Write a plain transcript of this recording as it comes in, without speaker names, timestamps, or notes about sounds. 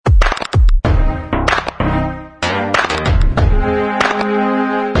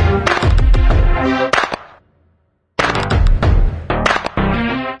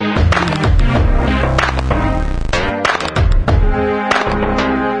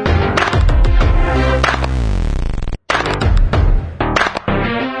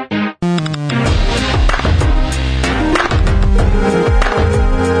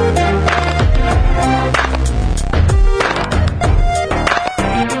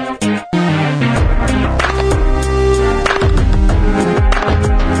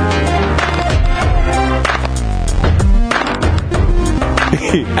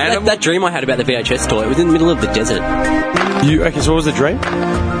That dream I had about the VHS store, it was in the middle of the desert. Okay, so what was the dream?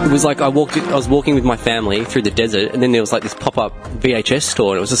 It was like I was walking with my family through the desert, and then there was like this pop-up VHS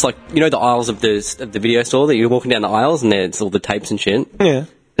store, and it was just like, you know, the aisles of the video store that you're walking down the aisles, and there's all the tapes and shit. Yeah.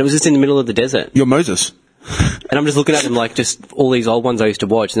 It was just in the middle of the desert. You're Moses. And I'm just looking at them like just all these old ones I used to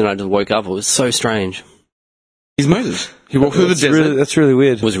watch, and then I just woke up. It was so strange. He's Moses. He walked through the desert. That's really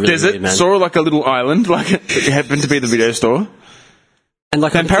weird. It was really Desert, weird, man. saw like a little island, like it happened to be the video store. And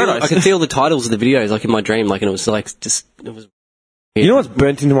like in paradise. I could feel the titles of the videos like in my dream, like, and it was like just it was. You know what's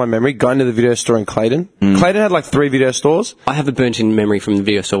burnt into my memory? Going to the video store in Clayton. Clayton had like 3 video stores. I have a burnt-in memory from the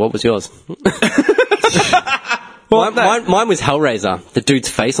video store. What was yours? Mine was Hellraiser. The dude's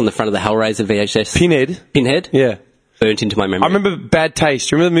face on the front of the Hellraiser VHS. Pinhead? Yeah. Burnt into my memory. I remember Bad Taste.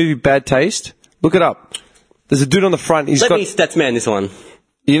 Do you remember the movie Bad Taste? Look it up. There's a dude on the front. Let me stats man this one.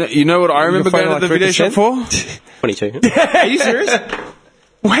 You know what I remember going to like the video shop for? 22. Are you serious?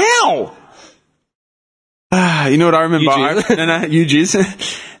 Wow! You know what I remember?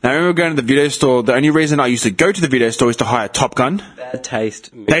 UGs. I remember going to the video store. The only reason I used to go to the video store was to hire Top Gun, Bad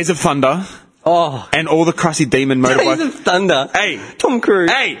Taste. Days of Thunder, and all the Crusty Demon Days motorbike. of Thunder. Hey! Tom Cruise.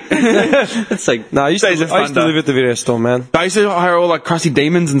 Hey! That's like... No, I used to Days of live Thunder. at the video store, man. I used to hire all like Crusty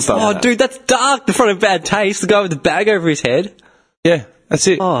Demons and stuff. Oh, dude, that's dark. The front of Bad Taste. The guy with the bag over his head. Yeah, that's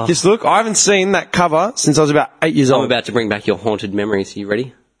it. Oh. Just look, I haven't seen that cover since I was about 8 years I'm old. about to bring back your haunted memories. Are you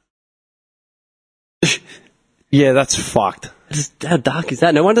ready? Yeah, that's fucked. How dark is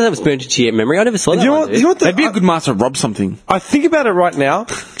that? No wonder that was burnt into your memory. I never saw that. You know one, what? dude. You know what? They'd be a good master rob something. I think about it right now,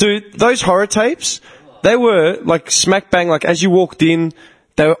 dude. Those horror tapes, they were like smack bang. Like as you walked in,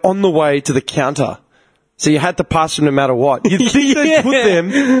 they were on the way to the counter, so you had to pass them no matter what. You'd think they'd put them.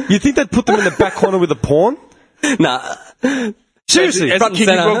 You'd think they'd put them in the back corner with a porn. Nah. Seriously, As a front kid,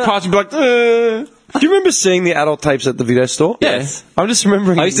 and you'd centre. walk past and be like, do you remember seeing the adult tapes at the video store? Yes. I'm just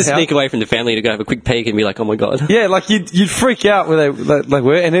remembering. I used to how- sneak away from the family to go have a quick peek and be like, oh my god. Yeah, like you'd freak out where they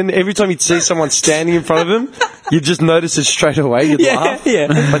were, and then every time you'd see someone standing in front of them, you'd just notice it straight away. You'd laugh. Yeah.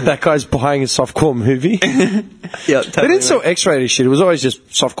 Like that guy's buying a softcore movie. Yeah, They didn't sell X-rated shit. It was always just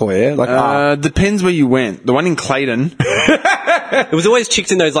softcore, yeah? Like, depends where you went. The one in Clayton. It was always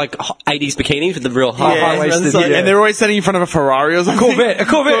chicks in those like 80s bikinis with the real high-waisted. yeah. And they're always standing in front of a Ferrari or something. A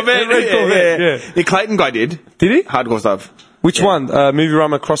Corvette. Red Yeah. The Clayton guy did. Did he? Hardcore stuff. Which one? Movie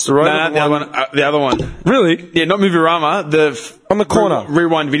Rama across the road? No, or the other one. Really? Yeah, not Movie Rama. On the corner.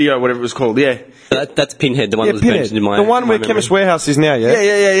 Rewind Video, whatever it was called. Yeah. That's Pinhead, the one Yeah, that was burnt Pinhead. into my The one my where memory. Chemist Warehouse is now, yeah?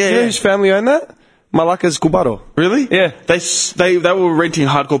 Yeah. You know whose family owned that? Malaka's Cubaro. Really? Yeah. They were renting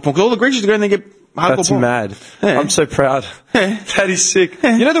hardcore porn. 'Cause all the Greeks used to go and they get hardcore That's porn. mad. Yeah. I'm so proud. Yeah. That is sick.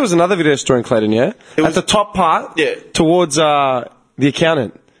 You know there was another video store in Clayton, yeah? At the top part, Yeah. towards the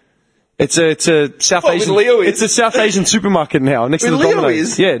accountant. It's a South What, Asian. with Leo is? It's a South Asian supermarket now, next to With the Leo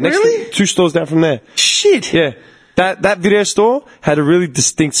Domino's. is? Yeah, next Really? to 2 stores down from there. Shit. Yeah. That video store had a really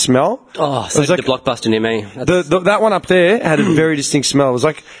distinct smell. Oh, It so was did like- the Blockbuster near me. that one up there had a very distinct smell. It was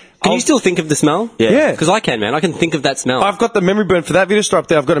like, Can you still think of the smell? Yeah. Because I can, man. I can think of that smell. I've got the memory burn for that video store up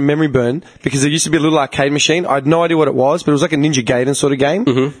there. I've got a memory burn because there used to be a little arcade machine. I had no idea what it was, but it was like a Ninja Gaiden sort of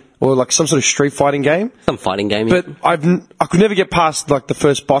game, or like some sort of street fighting game. Some fighting game. But I could never get past like the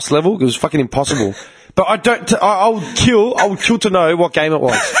first boss level. It was fucking impossible. But I would kill to know what game it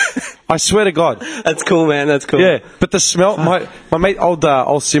was. I swear to God. That's cool, man. That's cool. Yeah. But the smell, my mate, old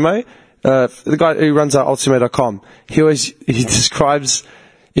Simo, the guy who runs oldsimo.com, he describes,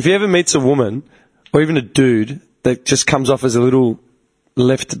 if he ever meets a woman or even a dude that just comes off as a little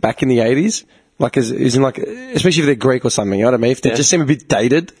left back in the 80s, like as in like, especially if they're Greek or something, you know what I mean? If they just seem a bit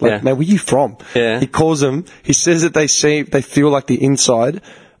dated, like, Yeah. man, where are you from? Yeah. He calls them, he says that they feel like the inside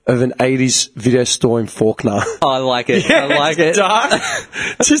of an 80s video store in Faulkner. Oh, I like it. I like it. Dark.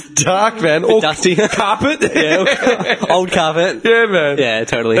 Just dark, man. All Dusty. carpet. Yeah. Old carpet. Yeah, man. Yeah,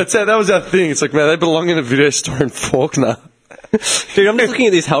 totally. That was our thing. It's like, man, they belong in a video store in Faulkner. Dude, I'm just looking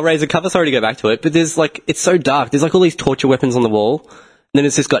at this Hellraiser cover. Sorry to go back to it, but there's like, it's so dark. There's like all these torture weapons on the wall. And then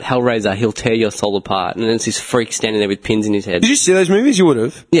it's just got Hellraiser, he'll tear your soul apart. And then it's this freak standing there with pins in his head. Did you see those movies? You would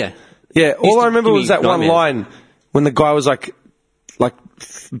have. Yeah. Yeah. All I remember give me was that one nightmares. line when the guy was like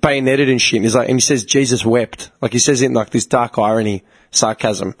bayoneted and shit. And he's like, and he says Jesus wept. Like he says it in like this dark irony,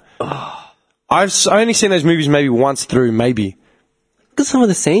 sarcasm. I've only seen those movies maybe once through, maybe. Look at some of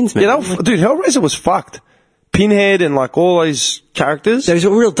the scenes, man. Yeah, dude, Hellraiser was fucked. Pinhead and like all those characters. Those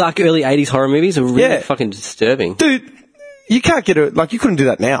real dark early 80s horror movies are really Yeah. fucking disturbing. Dude, you can't get it. Like you couldn't do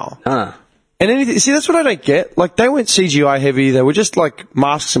that now. Ah. And anything, see, that's what I don't get. Like, they weren't CGI heavy. They were just, like,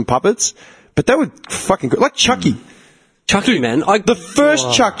 masks and puppets. But they were fucking good. Like Chucky. Chucky, man. The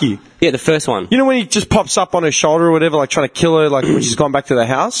first Chucky. Yeah, the first one. You know when he just pops up on her shoulder or whatever, like trying to kill her, like when she's gone back to the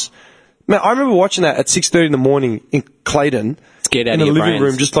house? Man, I remember watching that at 6:30 in the morning in Clayton. Scared out in of the your living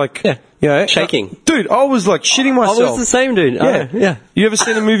brains. room, just like, Yeah. you know. Shaking. Dude, I was like shitting I myself. was the same, dude. Yeah. You ever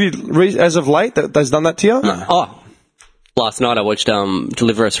seen a movie as of late that's done that to you? Oh. Last night I watched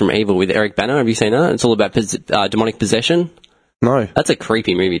Deliver Us from Evil with Eric Bana. Have you seen that? It's all about demonic possession. No. That's a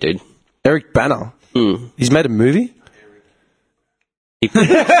creepy movie, dude. Eric Bana. He's made a movie? He's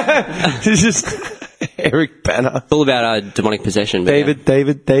just Eric Bana. It's all about demonic possession. But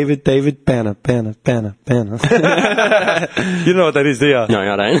David Bana. You know what that is, do you? Yeah.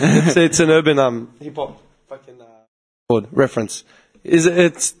 No, I don't. It's an urban hip hop fucking reference.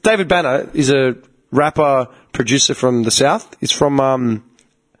 It's David Bana is a rapper producer from the South. He's from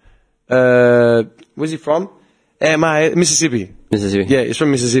where's he from? Mississippi. Mississippi. Yeah, he's from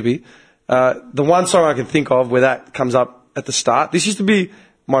Mississippi. The one song I can think of where that comes up at the start. This used to be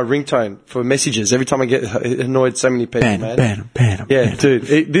my ringtone for messages. Every time I get annoyed so many people, man. Yeah, dude.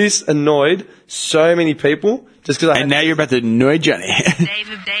 This annoyed so many people just because And now you're about to annoy Johnny.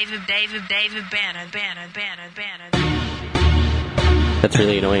 David Banner. That's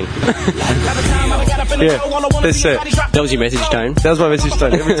really annoying. Yeah, that's it. That was your message tone. That was my message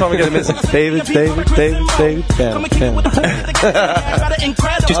tone. Every time I get a message, David, Bana.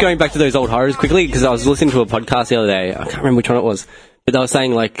 Just going back to those old horrors quickly, because I was listening to a podcast the other day. I can't remember which one it was, but they were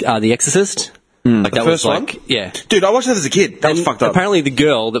saying like The Exorcist. Like that first was like, one? yeah. Dude, I watched that as a kid. That was And fucked up. apparently the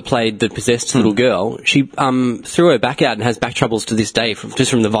girl that played the possessed little girl, she threw her back out and has back troubles to this day just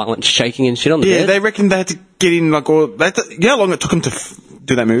from the violent shaking and shit on the Yeah, bed. they reckon they had to get in like all. You know how long it took them to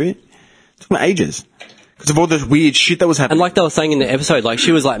do that movie? It took them ages because of all this weird shit that was happening. And like they were saying in the episode, like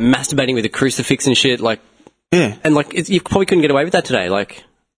she was like masturbating with a crucifix and shit, like, yeah, and like you probably couldn't get away with that today. Like,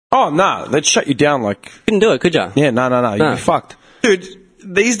 Oh, nah, they'd shut you down like... couldn't do it, could ya? Yeah, no, you'd No. be fucked. dude.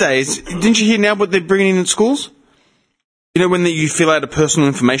 These days, didn't you hear now what they're bringing in at schools? You know when you fill out a personal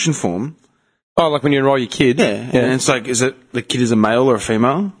information form. Oh, like when you enroll your kid? And it's like, is it the kid is a male or a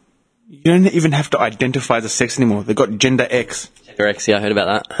female? You don't even have to identify as a sex anymore. They've got gender X. Gender X, yeah, I heard about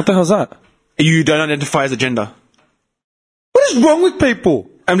that. What the hell's that? You don't identify as a gender. What is wrong with people?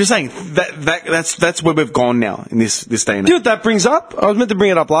 I'm just saying that's where we've gone now in this day and Do you know age. what that brings up? I was meant to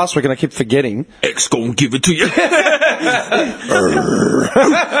bring it up last week and I keep forgetting. X gonna give it to you.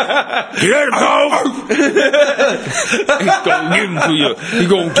 Here it go. He's gonna give them to you. He's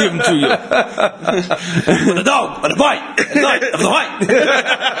gonna give them to you. With a dog, with a bite, with a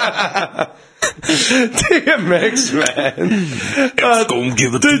bite. DMX, man. Gonna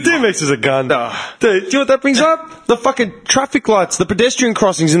give it to Dude, you. DMX is a gun. Dude, do you know what that brings up? The fucking traffic lights, the pedestrian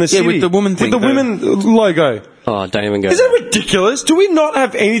crossings in the city. with the woman thing, With the though. women logo. Oh, don't even go. Is that ridiculous? Do we not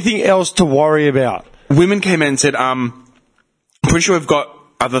have anything else to worry about? Women came in and said, I'm pretty sure we've got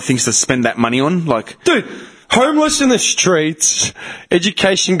other things to spend that money on, like... Dude, homeless in the streets,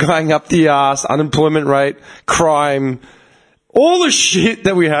 education going up the arse, unemployment rate, crime, all the shit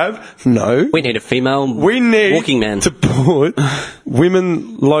that we have. No. We need a female We need walking man. to put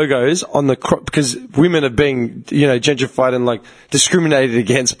women logos on the because women are being, gentrified and like discriminated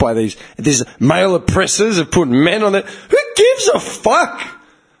against by these male oppressors have put men on it. Who gives a fuck?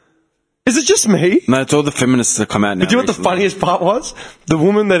 Is it just me? No, it's all the feminists that come out now. Do you know what the recently. funniest part was? The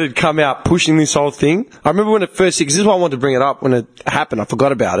woman that had come out pushing this whole thing. I remember when it first, because this is why I wanted to bring it up when it happened. I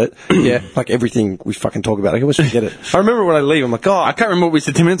forgot about it. Yeah, like everything we fucking talk about. I always forget it. I remember when I leave, I'm like, oh, I can't remember what we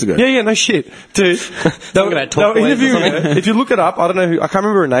said 10 minutes ago. yeah, no shit. Dude, they Talking about talk were waves or interviewing something? her. If you look it up, I don't know who, I can't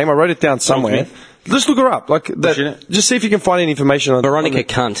remember her name. I wrote it down somewhere. Just look her up. Like that, just see if you can find any information on Veronica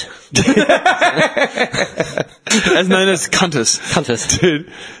on Cunt. As known as cunters. Cuntist.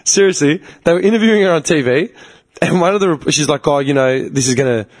 Dude, seriously, they were interviewing her on TV, and one of the, she's like, oh, this is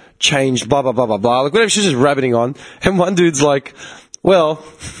going to change, blah, blah, blah, blah, blah. Like, whatever, she's just rabbiting on. And one dude's like, well,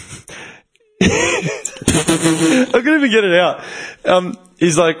 I couldn't even get it out.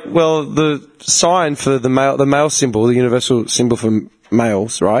 He's like, well, the sign for the male symbol, the universal symbol for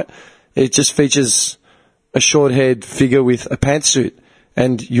males, right? It just features a short-haired figure with a pantsuit.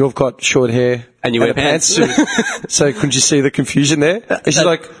 And you've got short hair And you wear a pants. pantsuit. So couldn't you see the confusion there? And she's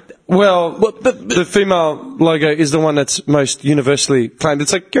like, well, the female logo is the one that's most universally claimed.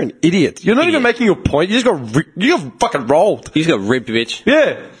 It's like, you're an idiot. You're not even making your point. You just got fucking rolled. You just got ripped, bitch.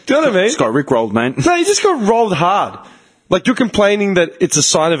 Yeah. Do you know what I mean? It's got rickrolled, mate. No, you just got rolled hard. Like, you're complaining that it's a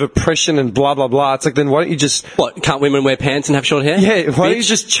sign of oppression and blah, blah, blah. It's like, then why don't you just... What, can't women wear pants and have short hair? Yeah, why don't you Bitch.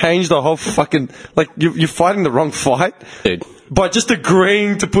 just change the whole fucking... Like, you're fighting the wrong fight. Dude. By just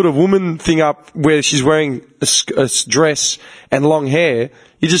agreeing to put a woman thing up where she's wearing a dress and long hair,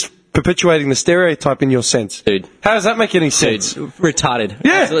 you're just perpetuating the stereotype in your sense. Dude. How does that make any Dude, sense? retarded.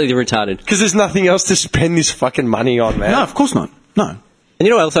 Yeah. Absolutely retarded. Because there's nothing else to spend this fucking money on, man. No, of course not. No. And you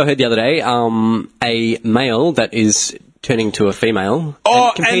know what else I heard the other day? A male that is turning to a female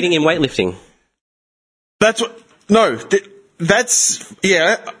and competing in weightlifting. That's what. No, that's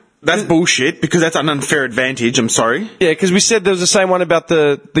bullshit because that's an unfair advantage. I'm sorry. Yeah, because we said there was the same one about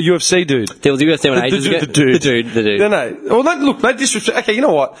the UFC dude. There was a UFC one ages ago. The dude. The dude. No. Well, look, no disrespect. Okay, you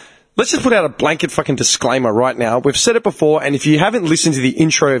know what? Let's just put out a blanket fucking disclaimer right now. We've said it before, and if you haven't listened to the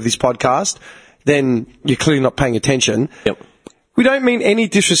intro of this podcast, then you're clearly not paying attention. Yep. We don't mean any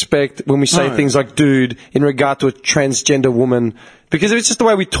disrespect when we say things like dude in regard to a transgender woman, because it's just the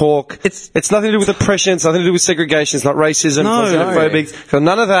way we talk. It's nothing to do with oppression. It's nothing to do with segregation. It's not racism. No. It's not xenophobic. So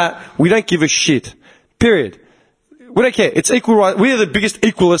none of that. We don't give a shit. Period. We don't care. It's equal right. We are the biggest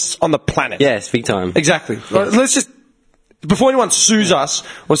equalists on the planet. Yes, big time. Exactly. Let's just, before anyone sues us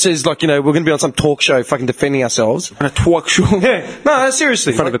or says, like, you know, we're going to be on some talk show fucking defending ourselves. On a talk show. Yeah. No,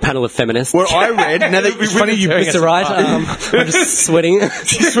 seriously. In front of a panel of feminists. What I read, now that it's funny you Mr. Wright, I'm just sweating.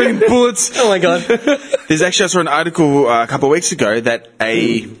 sweating bullets. Oh my god. There's actually, I saw an article a couple of weeks ago that so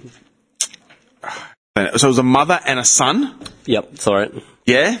it was a mother and a son. Yep, it's alright.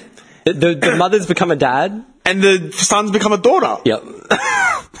 Yeah. The mother's become a dad. And the son's become a daughter. Yep.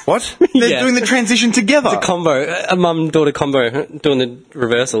 What? They're Yeah. doing the transition together. Combo. A mum-daughter combo doing the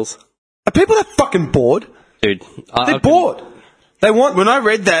reversals. Are people that fucking bored? Dude. They're bored. They want... When I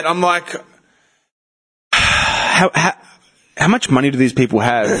read that, I'm like, how much money do these people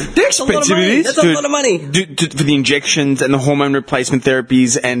have? They're expensive, it is. That's a lot of money. For the injections and the hormone replacement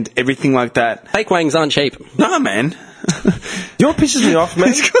therapies and everything like that. Fake wangs aren't cheap. No, man. You know what pisses me off,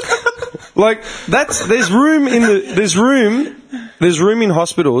 man? Like, there's room in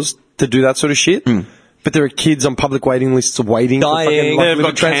hospitals to do that sort of shit. But there are kids on public waiting lists waiting. Dying. For They've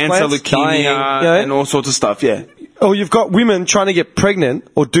fucking got cancer, leukemia, Dying. and all sorts of stuff, yeah. Or you've got women trying to get pregnant,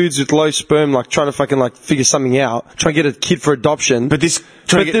 or dudes with low sperm, like, trying to fucking, like, figure something out, trying to get a kid for adoption. But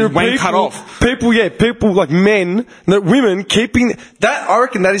trying to get the wang cut off. People like men, women keeping, that, I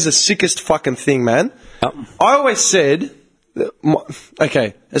reckon that is the sickest fucking thing, man. Yep. I always said,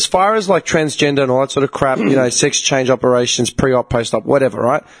 okay, as far as like transgender and all that sort of crap, you know, sex change operations, pre-op, post-op, whatever,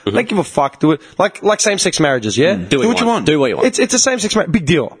 right? Don't give a fuck. Do it like same-sex marriages, yeah. Do what you want. Do what you want. It's a same-sex marriage, big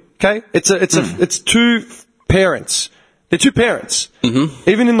deal. Okay, it's two parents. They're two parents.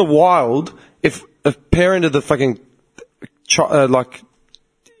 Even in the wild, if a parent of the fucking like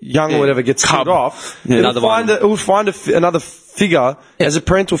young or whatever gets cut off, it'll find another figure as a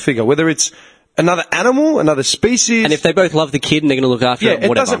parental figure, whether it's another animal, another species. And if they both love the kid and they're going to look after it,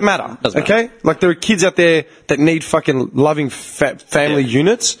 whatever. It doesn't matter. Okay? Like, there are kids out there that need fucking loving family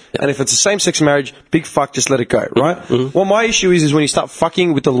units, and if it's a same-sex marriage, big fuck, just let it go, right? What my issue is when you start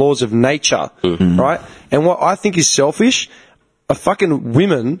fucking with the laws of nature, right? And what I think is selfish are fucking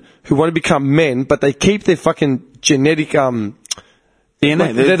women who want to become men, but they keep their fucking genetic, DNA.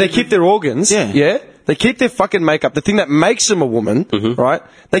 They keep their organs, yeah? They keep their fucking makeup, the thing that makes them a woman, right?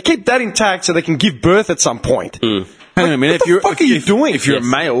 They keep that intact so they can give birth at some point. Hang on a minute. What the fuck are you doing? If you're a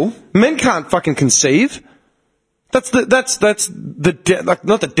male, men can't fucking conceive. That's not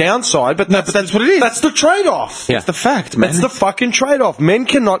the downside, but that's what it is. That's the trade-off. Yeah. That's the fact, man. That's the fucking trade-off. Men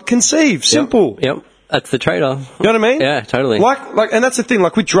cannot conceive. Simple. Yep. That's the trade-off. You know what I mean? Yeah, totally. Like, and that's the thing.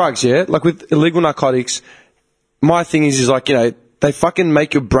 Like with drugs, yeah. Like with illegal narcotics, my thing is like, you know, they fucking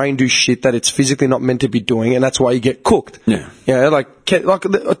make your brain do shit that it's physically not meant to be doing, and that's why you get cooked. Yeah. You know,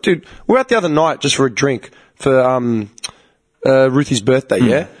 dude, we were out the other night just for a drink for Ruthie's birthday,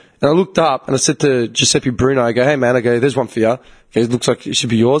 yeah? And I looked up and I said to Giuseppe Bruno, I go, hey man, there's one for you. Okay, it looks like it should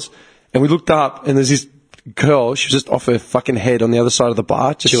be yours. And we looked up and there's this girl, she was just off her fucking head on the other side of the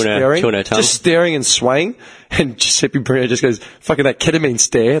bar, just just staring and swaying. And Giuseppe Bruno just goes, fucking that ketamine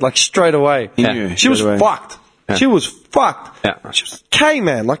stare, like straight away. Yeah. She was fucked. Yeah. She was fucked. Yeah. She was K,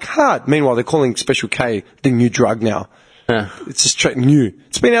 man, like hard. Meanwhile, they're calling Special K the new drug now. Yeah. It's just straight new.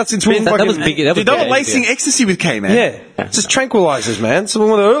 It's been out since we were that was big. That was they were lacing ecstasy with K, man. Yeah. It's just tranquilizers, man. It's one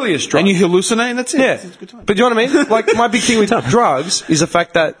of the earliest drugs. And you hallucinate, and that's it. Yeah. It's a good time. But you know what I mean? Like, my big thing with drugs is the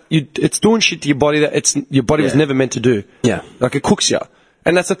fact that it's doing shit to your body that your body was never meant to do. Yeah. Like, it cooks you.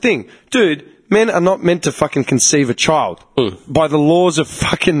 And that's the thing. Dude, men are not meant to fucking conceive a child. By the laws of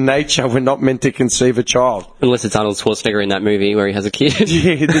fucking nature, we're not meant to conceive a child. Unless it's Arnold Schwarzenegger in that movie where he has a kid.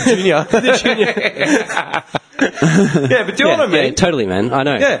 Yeah, the junior. Yeah, but do you know what I mean? Yeah, totally, man. I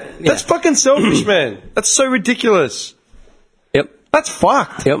know. Yeah, that's fucking selfish, man. That's so ridiculous. Yep. That's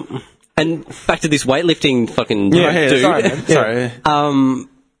fucked. Yep. And back to this weightlifting fucking dude. Sorry, man. Sorry.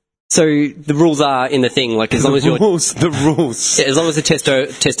 So the rules are in the thing, like as long as you're, The rules. yeah, as long as the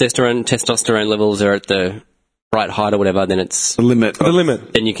testosterone levels are at the right height or whatever, then it's The limit. The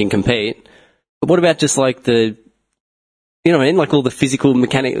limit. then you can compete. But what about just like the, you know what I mean, like all the physical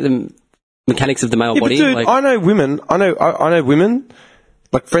mechanics of the male Yeah, but body? dude, like, I know women,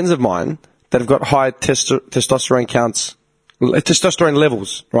 like friends of mine, that have got high testosterone counts, testosterone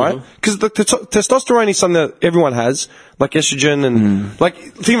levels, right? Because the testosterone is something that everyone has, like estrogen and, like,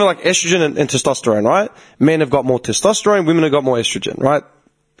 think of it like estrogen and testosterone, right? Men have got more testosterone, women have got more estrogen, right?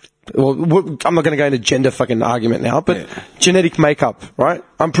 Well, I'm not going to go into gender fucking argument now, but genetic makeup, right?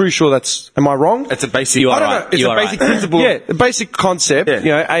 I'm pretty sure am I wrong? It's a basic. You are I don't right. know. It's You a are basic right. principle. Yeah, a basic concept, Yeah. you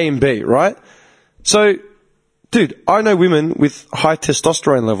know, A and B, right? So, dude, I know women with high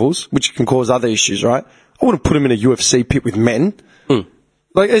testosterone levels, which can cause other issues, right? I wouldn't put them in a UFC pit with men.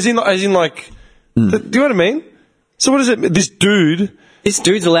 Like, as in like, do you know what I mean? So what is it? This dude this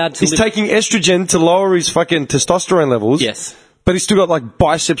dude's allowed to is live- taking estrogen to lower his fucking testosterone levels. Yes. But he's still got like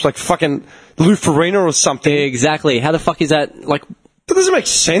biceps like fucking Lou Ferrigno or something. Exactly. How the fuck is that? Like, That doesn't make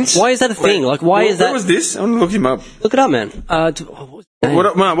sense. why is that a thing? Like, why is Where that? was this? I'm gonna look him up. Look it up, man. What was his name?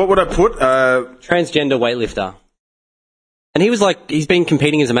 What would I put? Transgender weightlifter. And he was like, he's been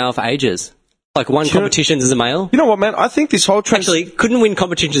competing as a male for ages. Like, won competitions as a male. You know what, man? I think this whole Actually, couldn't win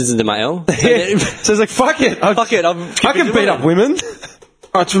competitions as a male. Yeah. So he's like, fuck it. Fuck it. I can beat up women.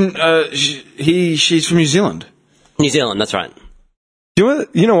 Oh, it's from. She's from New Zealand. New Zealand, that's right.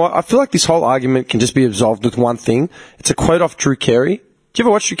 You know what? I feel like this whole argument can just be absolved with one thing. It's a quote off Drew Carey. Do you ever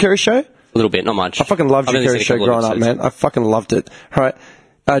watch Drew Carey's show? A little bit, not much. I fucking loved I've Drew only Carey's seen show a couple growing of up, episodes. man. I fucking loved it. All right.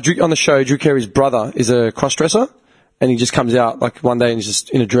 On the show, Drew Carey's brother is a cross-dresser, and he just comes out like one day and he's just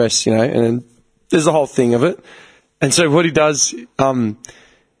in a dress, you know, and then there's the whole thing of it. And so what he does,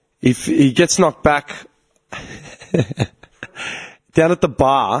 if he gets knocked back down at the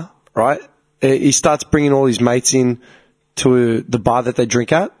bar, right, he starts bringing all his mates in to the bar that they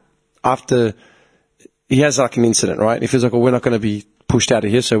drink at after he has like an incident, right? He feels like, well, we're not going to be pushed out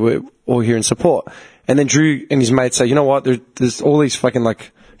of here, so we're all here in support. And then Drew and his mates say, you know what, there's all these fucking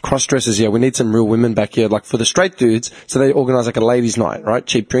like cross-dressers here. We need some real women back here, like for the straight dudes. So they organise like a ladies' night, right?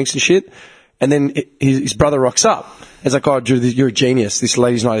 Cheap drinks and shit. And then his brother rocks up. He's like, oh, Drew, you're a genius. This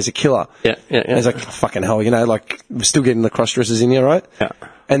ladies' night is a killer. Yeah. And he's like, fucking hell, you know, like we're still getting the cross-dressers in here, right? Yeah.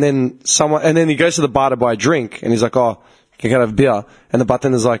 And then he goes to the bar to buy a drink, and he's like, oh, can I have a beer? And the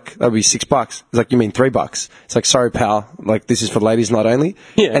bartender's like, that'll be $6. He's like, you mean $3? It's like, sorry, pal. Like, this is for ladies' night only.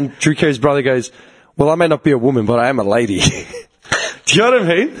 Yeah. And Drew Carey's brother goes, well, I may not be a woman, but I am a lady. Do you know what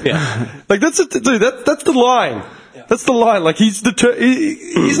I mean? Yeah. Like, that's the line. Yeah. That's the line. Like, he's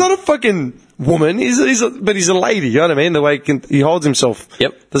not a fucking woman. But he's a lady. You know what I mean? The way he holds himself.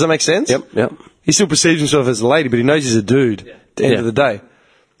 Yep. Does that make sense? Yep. He still perceives himself as a lady, but he knows he's a dude at the end of the day.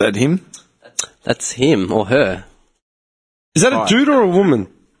 That him? That's him or her. Is that a dude or a woman?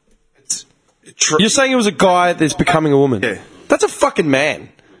 You're saying it was a guy that's becoming a woman? Yeah. That's a fucking man.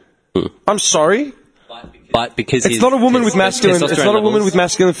 I'm sorry. But because It's not a woman with masculine. It's testosterone not a woman levels- with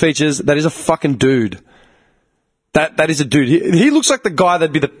masculine features. That is a fucking dude. That is a dude. He looks like the guy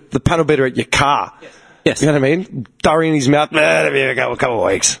that'd be the panel beater at your car. Yes. You know what I mean? Durry in his mouth. That'll be a couple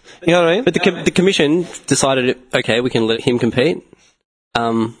of weeks. You know what I mean? But the commission decided, okay, we can let him compete,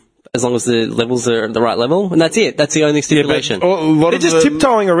 as long as the levels are at the right level, and that's it. That's the only stipulation. A lot They're of just the,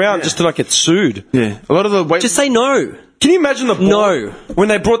 tiptoeing around just to not get sued. Yeah. A lot of the weight. Just say no. Can you imagine the No. when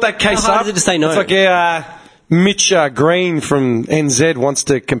they brought that case How hard up? is it to say no? It's like, Mitch Green from NZ wants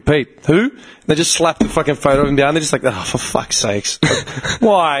to compete. Who? They just slap the fucking photo of him down. They're just like, oh, for fuck's sakes.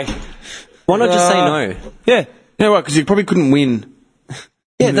 Why? Why not just say no? Yeah. You know what? Because he probably couldn't win.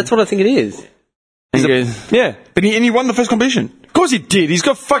 Yeah, that's what I think it is. And he goes, Yeah. but he won the first competition. Of course he did. He's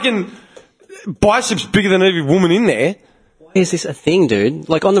got fucking biceps bigger than every woman in there. Why is this a thing, dude?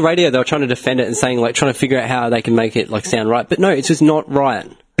 Like on the radio, they were trying to defend it and saying, like, trying to figure out how they can make it like sound right. But no, it's just not right.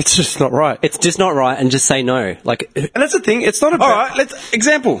 It's just not right. It's just not right, and just say no. Like, And that's the thing. It's not about... All right, let's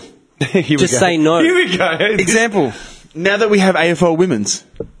example. Here we just go. say no. Here we go. Example. Now that we have AFL women's,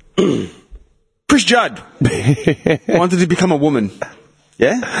 Chris Judd wanted to become a woman.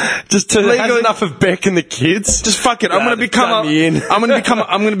 Yeah. Just to Legally- has enough of Beck and the kids. Just fuck it. I'm Nah, going to become done me in. I'm going to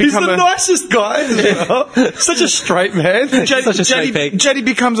He's become the a. nicest guy as well. Such a straight man. Such a straight pig. Jetty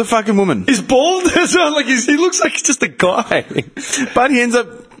becomes a fucking woman, He's bald as well. Like he looks like he's just a guy. but he ends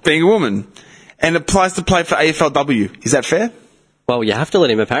up being a woman, and applies to play for AFLW. Is that fair? Well, you have to let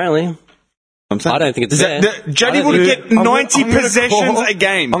him, apparently. I'm saying. I don't think it's fair. Juddy I don't would think- get 90 possessions a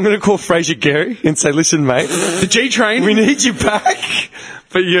game. I'm going to call Fraser Gary and say, listen, mate, The G train. we need you back,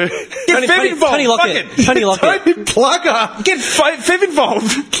 but you... Get Fev involved. Tony Fuck Lockett. it. Tony Lockett. Tony Plugger. Get Fev involved.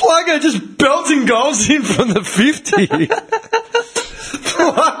 Plugger just belting goals in from the 50.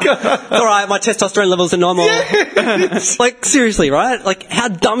 Plugger. All right, my testosterone levels are normal. Like, seriously, right? Like, how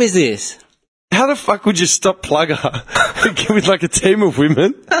dumb is this? How the fuck would you stop Plugger with like a team of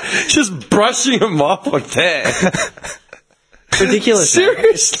women just brushing him off on there? Ridiculous. man.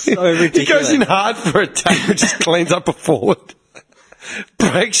 Seriously. So ridiculous. He goes in hard for a tackle, just cleans up a forward.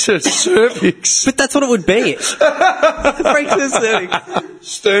 Breaks her cervix. But that's what it would be. Breaks the cervix.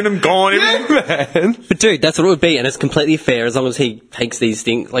 Sternum gone. Everything. Man. But dude, that's what it would be, and it's completely fair as long as he takes these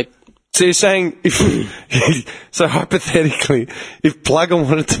things. Like, So you're saying, so hypothetically, if Plugger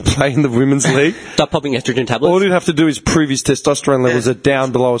wanted to play in the women's league, stop popping estrogen tablets. all he'd have to do is prove his testosterone levels are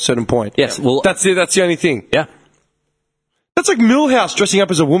down below a certain point. Yes, well, That's it, that's the only thing. yeah. That's like Millhouse dressing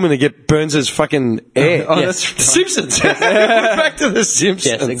up as a woman to get Burns' fucking air. Oh, That's The Simpsons. We're back to The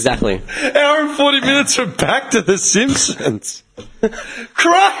Simpsons. Yes, exactly. Hour and 40 minutes, we're back to The Simpsons.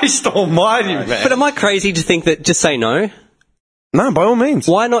 Christ almighty, man. But am I crazy to think that just say no? No, by all means.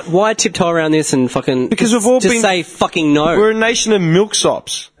 Why not? Why tiptoe around this and fucking? Because just, we've all just been- say fucking no. We're a nation of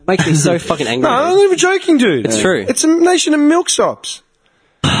milksops. Makes me so fucking angry. No, I'm not even joking, dude. It's true. It's a nation of milksops.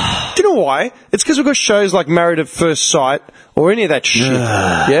 Do you know why? It's because we've got shows like Married at First Sight or any of that shit.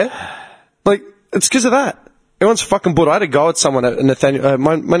 Yeah? Like, it's because of that. Everyone's fucking bored. I had to go at someone at Nathaniel,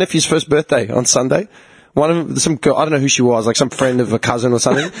 my nephew's first birthday on Sunday. One of them, some girl, I don't know who she was, like some friend of a cousin or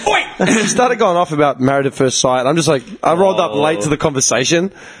something. She started going off about Married at First Sight. I'm just like, I rolled up late to the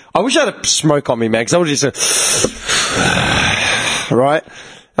conversation. I wish I had a smoke on me, man, because I would just say, right?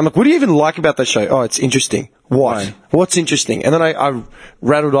 I'm like, what do you even like about that show? Oh, it's interesting. What? Right. What's interesting? And then I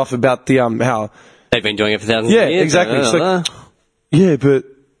rattled off about the, how, They've been doing it for thousands yeah, of years. exactly. It's like, yeah, but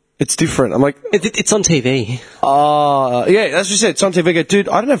it's different. I'm like, It's on TV. yeah, that's what you said. It's on TV. I go, dude,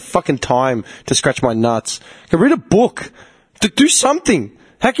 I don't have fucking time to scratch my nuts. Go read a book. Do something.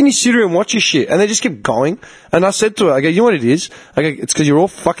 How can you sit here and watch your shit? And they just kept going. And I said to her, I go, you know what it is? I go, it's because you're all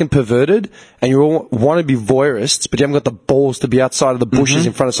fucking perverted and you all want to be voyeurists, but you haven't got the balls to be outside of the bushes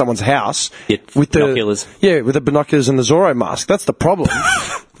in front of someone's house. Yeah, with binoculars. With the binoculars and the Zorro mask. That's the problem.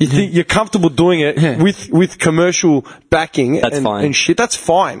 You think you're comfortable doing it with commercial backing That's fine. and shit. That's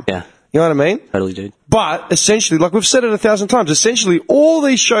fine. Yeah. You know what I mean? Totally, dude. But essentially, like we've said it 1,000 times, essentially all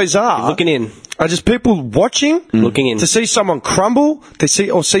these shows Looking in. are just people watching, Looking in. to see someone crumble,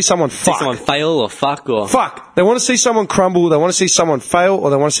 see someone fuck. See someone fail or fuck or... Fuck. They want to see someone crumble, they want to see someone fail, or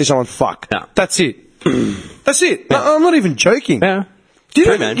they want to see someone fuck. Yeah. That's it. That's it. No, I'm not even joking. Yeah. Do you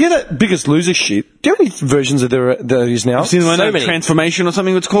True, know, man. you know that Biggest Loser shit? Do you know how many versions of there is now? Seen the one So that many. Transformation or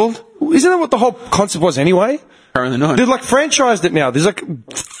something it's called? Isn't that what the whole concept was anyway? Apparently not. They've like franchised it now. There's like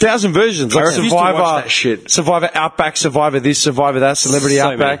 1,000 versions. Like I refuse to watch Survivor, that shit. Survivor Outback, Survivor this, Survivor that, Celebrity so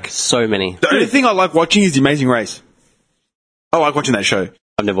Outback. Many. So many. The only thing I like watching is The Amazing Race. I like watching that show.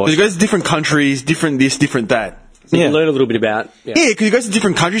 I've never Because watched it goes to different countries, different this, different that. You Yeah. can learn a little bit about... Yeah. Yeah, because it goes to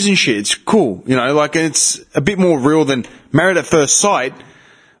different countries and shit. It's cool, you know, like it's a bit more real than Married at First Sight,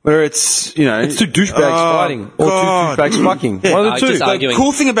 where it's, you know... It's two douchebags fighting, or God. two douchebags fucking. Yeah. One of the two. Just The arguing.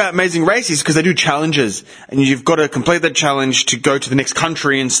 cool thing about Amazing Race is because they do challenges, and you've got to complete that challenge to go to the next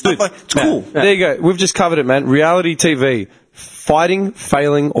country and stuff. Like, it's cool. There you go. We've just covered it, man. Reality TV. Fighting,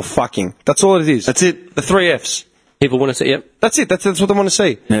 failing, or fucking. That's all it is. That's it. The 3 Fs. People want to see... Yep. That's it. That's what they want to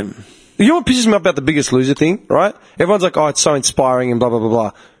see. Yeah. You know what pisses me off about the Biggest Loser thing, right? Everyone's like, oh, it's so inspiring and blah, blah, blah,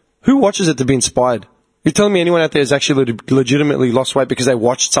 blah. Who watches it to be inspired? You're telling me anyone out there has actually legitimately lost weight because they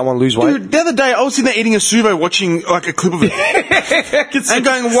watched someone lose weight? Dude, the other day I was sitting there eating a suvo watching like a clip of it. And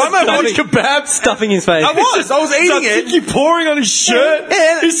going, why am I watching kebab? Stuffing his face. I was eating it. Tzatziki pouring on his shirt.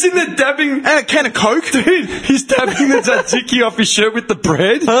 Yeah. He's sitting there dabbing. And a can of Coke. Dude, he's dabbing the tzatziki off his shirt with the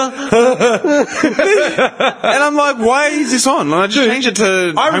bread. And I'm like, why is this on? And I just changed it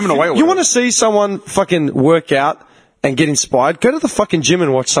to Home and Away. or You want whatever. to see someone fucking work out and get inspired? Go to the fucking gym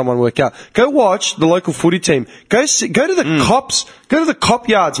and watch someone work out. Go watch the local footy team. Go to the cops. Go to the cop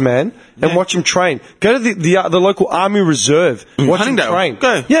yards, man, and watch them train. Go to the local army reserve. Watch them Huntingdale. train.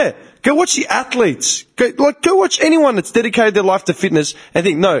 Go. Yeah. Go watch the athletes. Go watch anyone that's dedicated their life to fitness and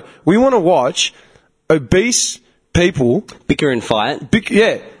think, no, we want to watch obese people Bicker and fight. and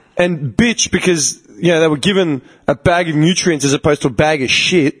bitch because, you know, they were given a bag of nutrients as opposed to a bag of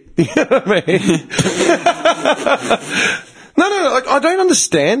shit. You know what I mean? No, like, I don't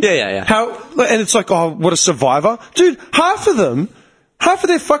understand. Yeah. How, and it's like, oh, what a survivor. Dude, half of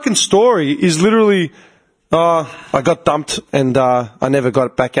their fucking story is literally, I got dumped and, I never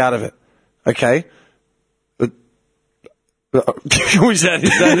got back out of it. Okay. Is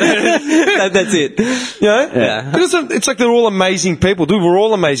that That's it. you know? Yeah. Because it's like they're all amazing people. Dude, we're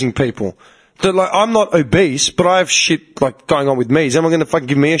all amazing people. That like I'm not obese, but I have shit like going on with me. Is anyone going to fucking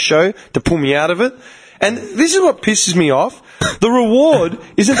give me a show to pull me out of it? And this is what pisses me off. The reward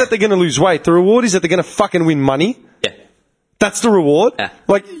isn't that they're going to lose weight. The reward is that they're going to fucking win money. Yeah. That's the reward. Yeah.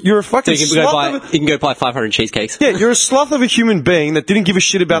 Like you're a So fucking you can sloth you can go buy 500 cheesecakes. yeah, you're a sloth of a human being that didn't give a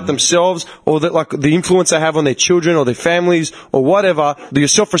shit about themselves or that like the influence they have on their children or their families or whatever. Your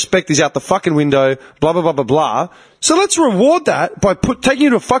self-respect is out the fucking window, blah, blah, blah, blah, blah. So let's reward that by taking you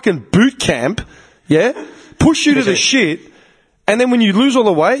to a fucking boot camp, yeah? Push you to the shit. And then when you lose all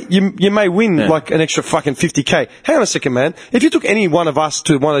the weight, you may win like an extra fucking 50K. Hang on a second, man. If you took any one of us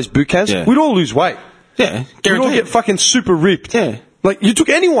to one of those boot camps, we'd all lose weight. Yeah, We'd all guaranteed. get fucking super ripped. Yeah. Like, you took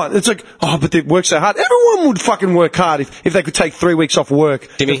anyone. It's like, oh, but they work so hard. Everyone would fucking work hard if they could take 3 weeks off work.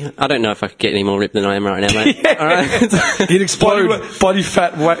 Jimmy, I don't know if I could get any more ripped than I am right now, mate. Yeah. All right. You'd explode. Body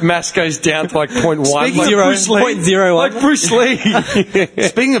fat mass goes down to like 0.1. Speaking Like zero, Bruce Lee. 0.01. Like Bruce Lee.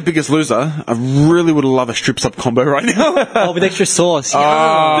 Speaking of Biggest Loser, I really would love a strip sub combo right now. Oh, with extra sauce.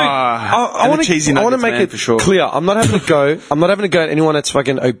 I want to make it for sure. clear. I'm not having to go at anyone that's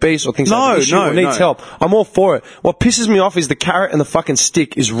fucking obese or thinks like this or needs help. I'm all for it. What pisses me off is the carrot and the fucking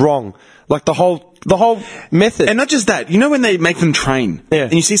stick is wrong. Like the whole method. And not just that, you know when they make them train,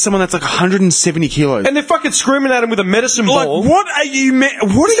 and you see someone that's like 170 kilos, And they're fucking screaming at him with a medicine like, ball. what are you? What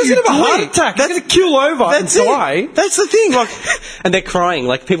are He's you gonna have a doing? heart attack. He's going to keel over and That's it. die. That's the thing. Like, And they're crying.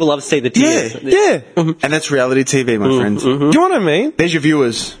 Like, people love to see the tears. Yeah. and that's reality TV, my friends. Do you know what I mean? There's your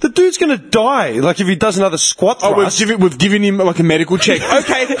viewers. The dude's going to die. Like if he does another squat thrust. We've given him like a medical check.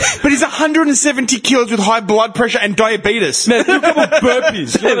 Okay, but he's 170 kilos with high blood pressure and diabetes. Man, do a couple of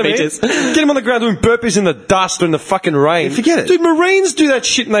burpees. You know what I mean? Diabetes. Get him on the ground doing burpees in the dust or in the fucking rain. Yeah, forget it. Dude, Marines do that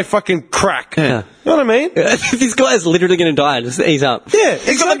shit and they fucking crack. Yeah. You know what I mean? This guy's literally going to die. Just ease up. Yeah,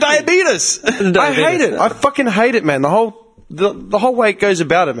 He's got diabetes. I hate it. I fucking hate it, man. The whole way it goes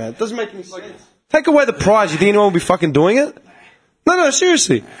about it, man. It doesn't make any sense. Take away the prize. You think anyone will be fucking doing it? No,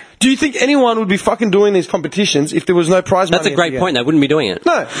 seriously. Do you think anyone would be fucking doing these competitions if there was no prize money? That's a great point. They wouldn't be doing it.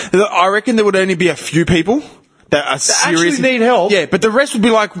 No. I reckon there would only be a few people that are serious. actually need help. Yeah, but the rest would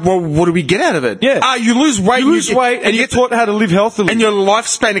be like, well, what do we get out of it? Yeah. You lose weight. You lose weight and you get taught how to live healthily. and your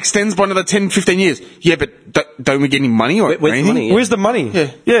lifespan extends by another 10, 15 years. Yeah, but don't we get any money or Where's the anything? money? Yeah. Where's the money?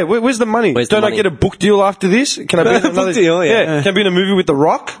 Yeah. Where's the money? Where's the Don't money? I get a book deal after this? Can I be in another Book deal, yeah. Can I be in a movie with The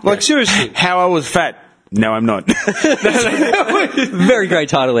Rock? Like, seriously. How I was fat. No, I'm not. Very great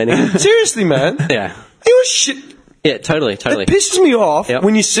title ending. Seriously, man. Yeah. It was shit. Yeah, totally. It pisses me off Yep.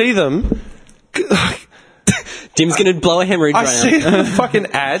 when you see them. Jim's going to blow a hemorrhage I right see now. the fucking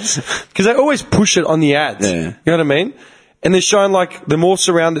ads because they always push it on the ads. Yeah. You know what I mean? And they're showing like them all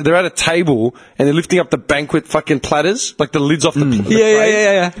surrounded. They're at a table and they're lifting up the banquet fucking platters, like the lids off the plate.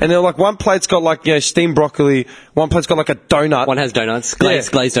 Yeah. And they're like, one plate's got like steamed broccoli. One plate's got like a donut. One has donuts,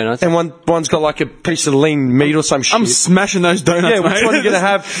 glazed donuts. And one's got like a piece of lean meat or some shit. I'm smashing those donuts, Yeah, which mate. one are you going to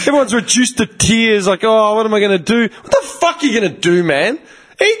have? Everyone's reduced to tears, like, oh, what am I going to do? What the fuck are you going to do, man?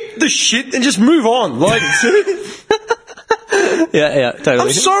 Eat the shit and just move on. Like, Yeah, totally. I'm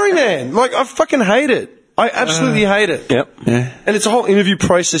sorry, man. Like, I fucking hate it. I absolutely hate it. Yep. Yeah. And it's a whole interview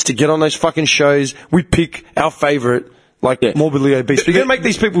process to get on those fucking shows. We pick our favourite, like, morbidly obese. We're going to make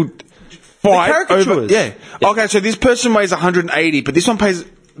these people Fight caricatures. over, yeah. Okay, so this person weighs 180, but this one weighs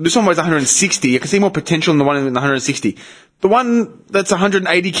 160. I can see more potential in the one in the 160. The one that's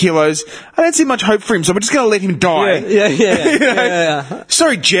 180 kilos, I don't see much hope for him, so we're just going to let him die. Yeah.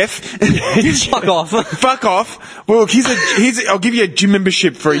 Sorry, Jeff. Fuck off. Fuck off. Well, look, I'll give you a gym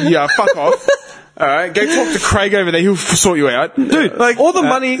membership for a year. Fuck off. Alright, go talk to Craig over there. He'll sort you out. Dude, like, all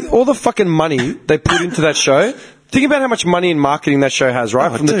the fucking money they put into that show. Think about how much money in marketing that show has,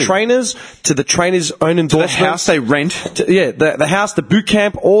 right? From the trainers to the trainers' own The endorsements. house they rent. The house, the boot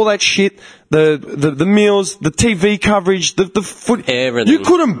camp, all that shit, the meals, the TV coverage, the foot. Everything. You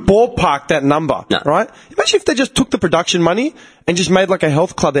couldn't ballpark that number, No. right? Imagine if they just took the production money and just made like a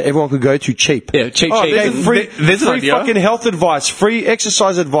health club that everyone could go to cheap. Yeah, cheap. Gave free there's an idea. fucking health advice, free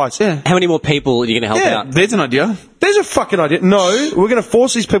exercise advice. Yeah. How many more people are you going to help Yeah. out? There's an idea. There's a fucking idea. No, we're going to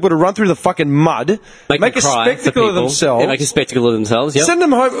force these people to run through the fucking mud, Make a them cry spectacle for of people. themselves, Yeah, make a spectacle of themselves. Yep. send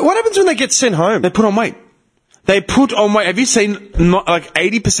them home. What happens when they get sent home? They put on weight. They put on weight. Have you seen not like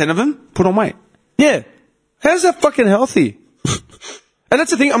 80% of them put on weight? Yeah. How's that fucking healthy? And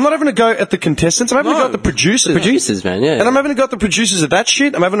that's the thing. I'm not having a go at the contestants. I'm having a go at the producers. Producers, man, yeah. And I'm having a go at the producers of that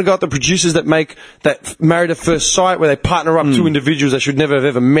shit. I'm having a go at the producers that make that Married at First Sight, where they partner up two individuals they should never have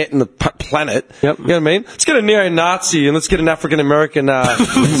ever met in the planet. Yep. You know what I mean? Let's get a neo-Nazi and let's get an African-American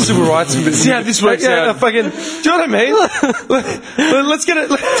civil rights. See how this works out. Fucking, do you know what I mean? Let's get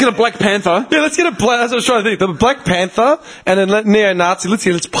a Black Panther. Yeah, let's get a black. That's what I was trying to think. The Black Panther and then neo-Nazi.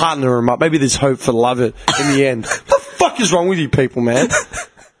 Let's partner them up. Maybe there's hope for love in the end. What the fuck is wrong with you people, man?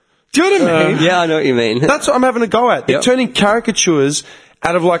 Do you know what I mean? Yeah, I know what you mean. That's what I'm having a go at. They're turning caricatures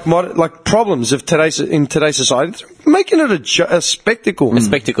out of like problems of in today's society, making it a spectacle. A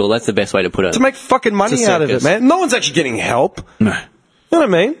spectacle. That's the best way to put it. To make fucking money out of it, man. No one's actually getting help. No. You know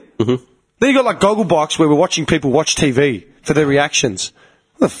what I mean? Mm-hmm. Then you got like Gogglebox where we're watching people watch TV for their reactions.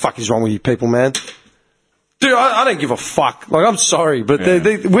 What the fuck is wrong with you people, man? Dude, I don't give a fuck. Like, I'm sorry, but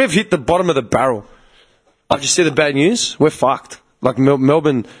we've hit the bottom of the barrel. Did you see the bad news? We're fucked. Like,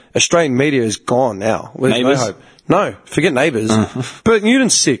 Melbourne, Australian media is gone now. There's Neighbours? no hope. No, forget Neighbours. Bert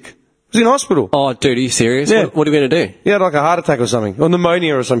Newton's sick. He's in hospital. Oh, dude, are you serious? Yeah. What are we going to do? He had like a heart attack or something. Or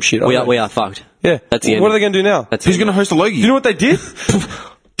pneumonia or some shit. We are fucked. Yeah. That's the end. What are they going to do now? He's going to host a Logie. You know what they did?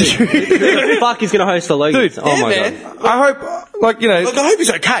 Fuck, he's going to host the Logies. Dude, oh yeah, my man. god. I hope, like, you know... Look, I hope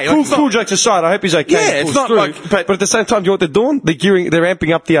he's okay. Cool jokes aside, I hope he's okay. Yeah, it's not like... But at the same time, do you know what they're doing? They're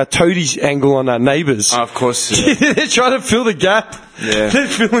amping up the Toadies angle on Neighbours. Of course. Yeah. They're trying to fill the gap. Yeah. They're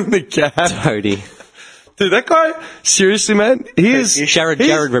filling the gap. Toady. Dude, that guy, seriously, man, he is... Jared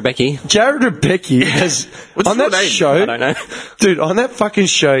Rebecki. Jared Rebecki has... What's on his that name? show... I don't know. Dude, on that fucking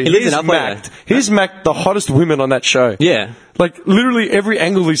show, lives in Upwey. He's macked the hottest women on that show. Yeah. Like, literally every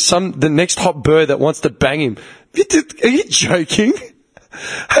angle is the next hot bird that wants to bang him. Are you joking?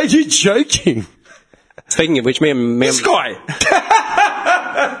 Are you joking? Speaking of which, This guy.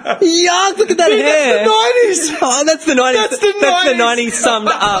 Yuck, look at that hair. That's the 90s. Oh, that's the 90s. That's the That's the 90s. 90s summed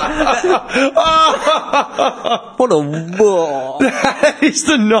up. What a whoa. It's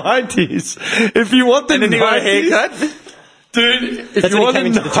the 90s. If you want the 90s... And then you got a haircut? Dude, if That's you when want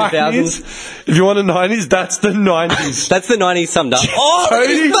he the came into the 90s... If you want the 90s, that's the 90s. That's the 90s summed up. Oh,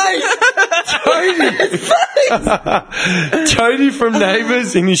 Toady. Toady from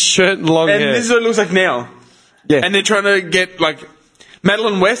Neighbours in his shirt and long And hair. this is what it looks like now. Yeah. And they're trying to get, like...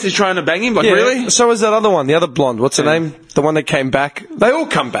 Madeline West is trying to bang him? Like, Yeah, really? So is that other one, the other blonde. What's her name? The one that came back. They all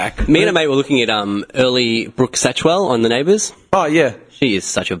come back. Me and a mate were looking at early Brooke Satchwell on The Neighbours. Oh, yeah. She is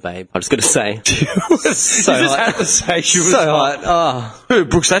such a babe, I was going to say. You just hot. had to say she was So hot. hot. Oh, Who?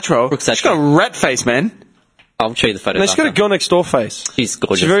 Brooke Satchwell? Brooke She's got a rat face, man. I'll show you the photos. No, she's got a after. girl next door face. She's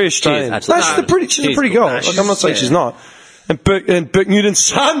gorgeous. She's very She is Australian. absolutely- She's a pretty girl. Nah, Like, I'm not saying yeah. she's not. And Bert Newton's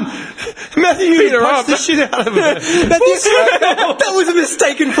son, Matthew Newton, her up. punched the shit out of her. That was a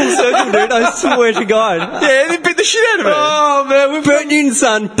mistaken full circle, dude. I swear to God. Yeah, they beat the shit out of her. Oh, man. Bert Newton's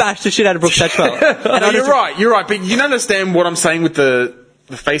son bashed the shit out of Brooke Satchwell. No, you're right, but you don't understand what I'm saying with the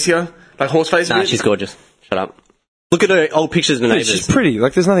face here? Like horse face? Nah, she's gorgeous. Shut up. Look at her old pictures of the Neighbours. She's pretty.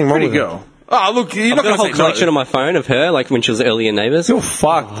 Like, there's nothing wrong Pretty with her. girl. Oh, look, you're I've not got a going whole to say collection no. on my phone of her, like when she was early in Neighbours. You're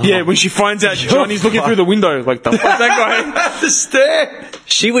fucked. Yeah, when she finds out Johnny's looking through the window, like, the fuck that guy? The stare.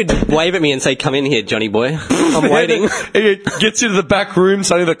 She would wave at me and say, "Come in here, Johnny boy. I'm waiting." It gets you to the back room,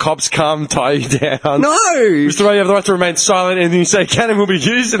 suddenly the cops come, tie you down. No! Mr. Ray, you have the right to remain silent, and then you say, cannon will be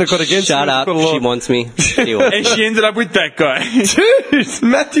used in a court against Shut you. up. Got a law. She wants me. She wants And she ended up with that guy. Dude,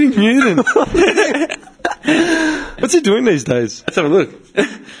 Matthew Newton. What's he doing these days? Let's have a look.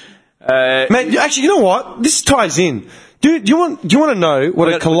 Man, actually, you know what? This ties in. Do you want to know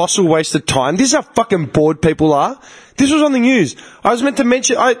what a colossal waste of time? This is how fucking bored people are. This was on the news. I was meant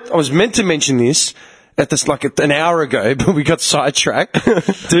to mention this at this like an hour ago, but we got sidetracked.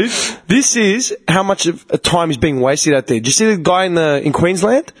 Dude, this is how much of time is being wasted out there. Did you see the guy in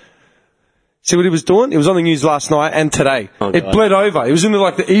Queensland? See what he was doing? It was on the news last night and today. Oh, it God. bled over. It was in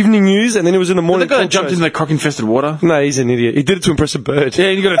the evening news, and then it was in the morning. The guy that talk jumped shows. in the croc-infested water. No, he's an idiot. He did it to impress a bird. Yeah,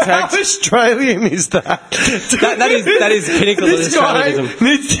 and he got attacked. How Australian is that? that is pinnacle of This guy Australianism.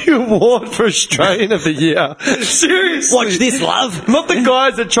 needs the award for Australian of the Year. Seriously. Watch this, love. Not the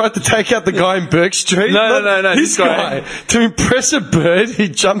guys that tried to take out the guy in Burke Street. No, Not this This guy. guy. To impress a bird, he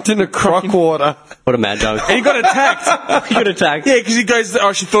jumped in a croc water. What a mad dog. And he got attacked. He got attacked. Yeah, because he goes,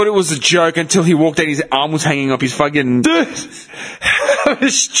 oh, she thought it was a joke until he walked out, his arm was hanging up his fucking... Dude, how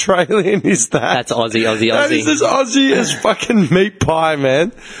Australian is that? That's Aussie. That is as Aussie as fucking meat pie,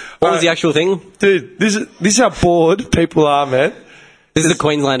 man. What was the actual thing? Dude, this is how bored people are, man. This is a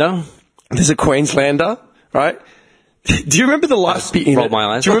Queenslander. There's a Queenslander, right? Do you remember the Life Be In rolled It?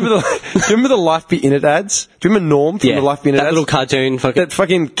 my eyes. Do you remember the Life Be In It ads? Do you remember Norm from the Life Be In It that ads? little cartoon. Fucking, That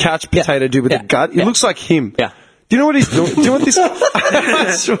fucking couch potato dude with Yeah. the gut. He Yeah. looks like him. yeah. Do you know what he's doing? Do you know what this?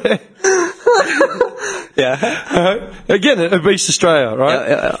 I swear. Yeah. Again, obese Australia, right?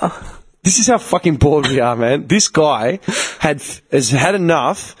 Yeah. This is how fucking bored we are, man. This guy has had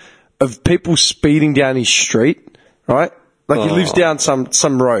enough of people speeding down his street, right? Like he lives down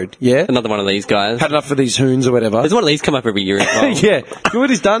some road, yeah? Another one of these guys. Had enough of these hoons or whatever. There's one of these come up every year as well. Yeah. You know what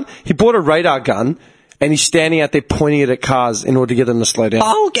he's done? He bought a radar gun and he's standing out there pointing it at cars in order to get them to slow down.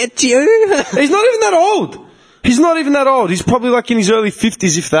 I'll get you. He's not even that old. He's not even that old. He's probably like in his early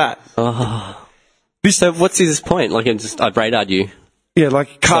 50s, if that. So what's his point? Like, I've radared you. Yeah,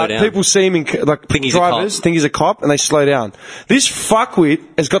 like car, down. people see him in, like Think he's a drivers cop. think he's a cop and they slow down. This fuckwit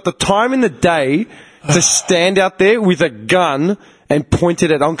has got the time in the day to stand out there with a gun and point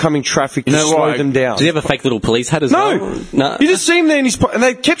it at oncoming traffic to slow them down. Does he have a fake little police hat as No. well? No. You just see him there and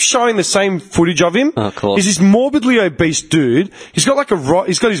they kept showing the same footage of him. Oh, of course. He's this morbidly obese dude. He's got like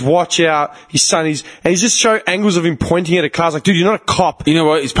he's got his watch out, his son, and he's just showing angles of him pointing at a car. It's like, dude, you're not a cop. You know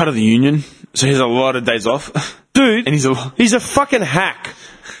what? He's part of the union, so he has a lot of days off. Dude, And he's a fucking hack.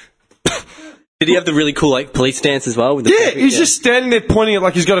 Did he have the really cool like police stance as well? With the Yeah, traffic? he's just standing there pointing it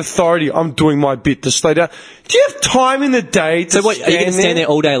like he's got authority. I'm doing my bit to slow down. Do you have time in the day to So what? Are you going to stand there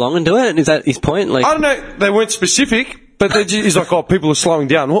all day long and do it? Is that his point? Like, I don't know. They weren't specific, but he's like, oh, people are slowing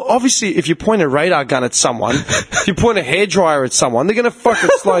down. Well, obviously, if you point a radar gun at someone, if you point a hairdryer at someone, they're going to fucking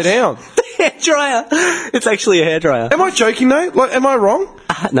slow down. hairdryer. It's actually a hairdryer. Am I joking though? Like, am I wrong?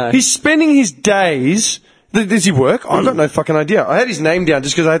 No. He's spending his days. Does he work? I've got no fucking idea. I had his name down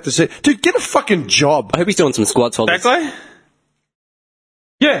just because I had to say, dude, get a fucking job. I hope he's doing some squats. While That guy?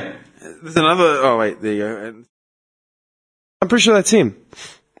 Yeah. There's another. Oh wait, there you go. I'm pretty sure that's him.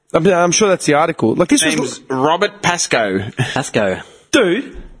 I'm sure that's the article. Like this His name's was, Robert Pascoe. Let's go.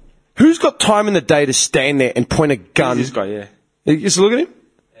 dude, who's got time in the day to stand there and point a gun? This guy, yeah. You just look at him?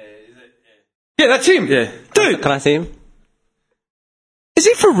 Yeah, that's him. Yeah. Dude, Can I see him? is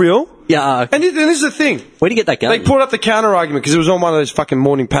he for real? Yeah. And this is the thing. Where'd you get that gun? They brought up the counter argument because it was on one of those fucking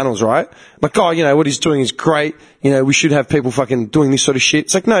morning panels, right? Like, oh, you know, what he's doing is great. You know, we should have people fucking doing this sort of shit.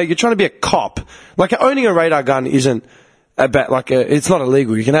 It's like, no, you're trying to be a cop. Like, owning a radar gun isn't it's not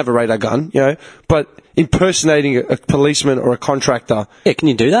illegal. You can have a radar gun, you know, but impersonating a policeman or a contractor. Yeah, can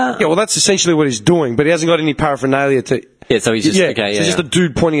you do that? Yeah, well, that's essentially what he's doing, but he hasn't got any paraphernalia to. Yeah, so he's just okay. so Yeah, he's just yeah. a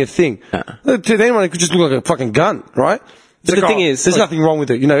dude pointing a thing. To anyone, it could just look like a fucking gun, right? It's But the like, thing is, there's like- nothing wrong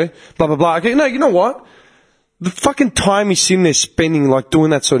with it, you know. Blah blah blah. Okay, no, you know what? The fucking time he's sitting there spending like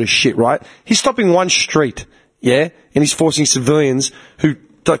doing that sort of shit, right? He's stopping one street, yeah, and he's forcing civilians who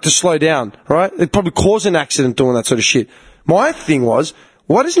like to slow down, right? It probably cause an accident doing that sort of shit. My thing was,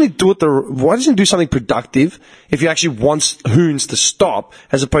 why doesn't he do something productive if he actually wants hoons to stop,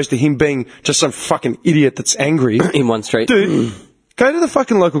 as opposed to him being just some fucking idiot that's angry? In one street. Dude, go to the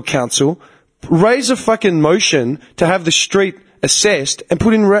fucking local council, raise a fucking motion to have the street assessed and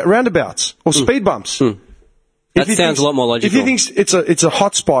put in roundabouts or speed bumps. That If he sounds a lot more logical. If he thinks it's a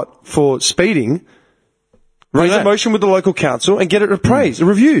hot spot for speeding, raise a that. motion with the local council and get it appraised,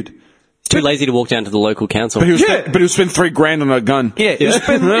 reviewed. Too lazy to walk down to the local council. But Yeah. he'll spend $3,000 on a gun. Yeah,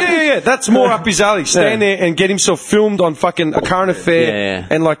 yeah. That's more up his alley. Stand there and get himself filmed on fucking a current affair Yeah.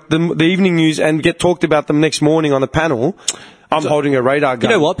 and like the evening news and get talked about them next morning on the panel. I'm holding a radar gun.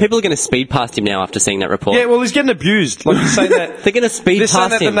 You know what? People are going to speed past him now after seeing that report. Yeah, well, he's getting abused. Like, he's saying that. They're going to speed They're saying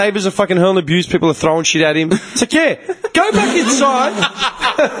past that him. the neighbours are fucking hurling abuse, people are throwing shit at him. It's like, yeah, go back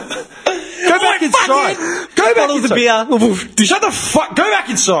inside. Go back inside. Go back Bottles of inside. beer. Shut the fuck. Go back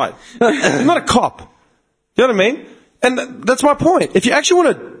inside. You're not a cop. You know what I mean? And that's my point. If you actually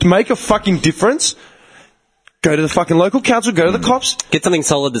want to make a fucking difference, go to the fucking local council, go to the cops. Get something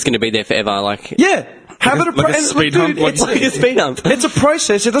solid that's going to be there forever. Like, Yeah. Have it like a speed hump, like it's like a speed hump. It's a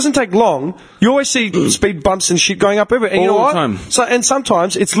process. It doesn't take long. You always see speed bumps and shit going up everywhere. And you know All what? the time. So, and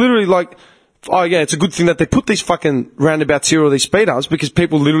sometimes it's literally like, oh yeah, it's a good thing that they put these fucking roundabouts here or these speed humps because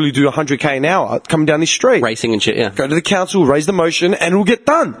people literally do 100k an hour coming down this street. Racing and shit, yeah. Go to the council, raise the motion, and it'll get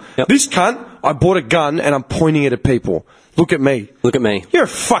done. Yep. This cunt, I bought a gun and I'm pointing it at people. Look at me. Look at me. You're a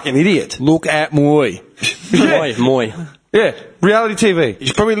fucking idiot. Look at Moy. Moy. Yeah, reality TV.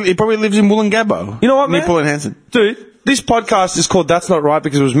 He probably lives in Wollongabba. You know what, man? Near Paul and Hanson. Dude, this podcast is called That's Not Right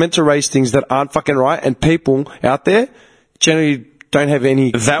because it was meant to raise things that aren't fucking right, and people out there generally don't have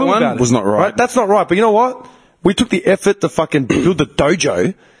any That clue one about it. was not right. That's not right. But you know what? We took the effort to fucking build the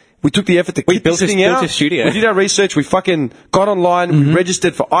dojo. We took the effort to keep built this thing built out. a studio. We did our research. We fucking got online. We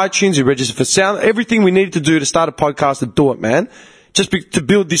registered for iTunes. We registered for Sound. Everything we needed to do to start a podcast to do it, man. To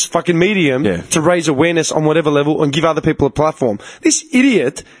build this fucking medium Yeah. to raise awareness on whatever level and give other people a platform. This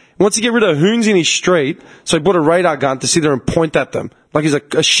idiot wants to get rid of hoons in his street, so he bought a radar gun to sit there and point at them like he's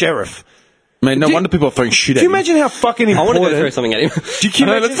a sheriff. Man, no wonder people are throwing shit at Can you him. imagine how fucking I want to important... go throw something at him. Can you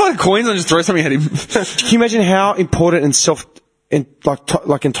No, imagine, let's find coins and just throw something at him. can you imagine how important and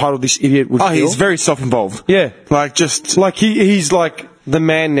like entitled this idiot would Oh, feel? he's very self-involved. Yeah. Like, just... Like, he's like the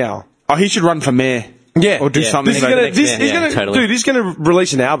man now. Oh, he should run for mayor. Yeah. Or do Yeah. something. He's like gonna, that. he's gonna, totally. dude, he's gonna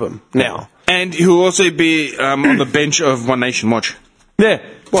release an album now. And he'll also be on the bench of One Nation. Watch. Yeah.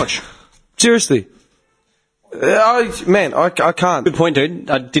 Watch. Seriously. Man, I can't. Good point, dude.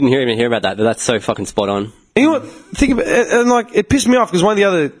 I didn't even hear about that, but that's so fucking spot on. And you know what? Think about it, and like, it pissed me off because one of the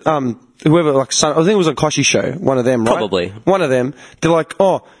other, whoever, like, I think it was on Koshi show, one of them, right? Probably. One of them, they're like,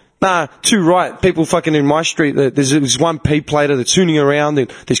 oh, nah, too right. People fucking in my street, there's one P-plater that's tuning around, and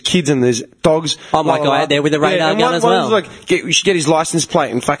there's kids and there's dogs. Oh, my blah, guy blah, out there with the radar and gun one, as one well. was like, we should get his license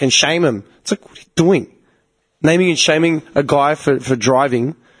plate and fucking shame him. It's like, what are you doing? Naming and shaming a guy for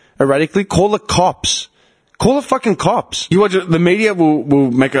driving erratically? Call the cops. Call the fucking cops. You watch it, the media will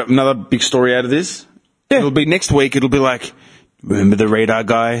make another big story out of this. Yeah. It'll be next week. It'll be like, remember the radar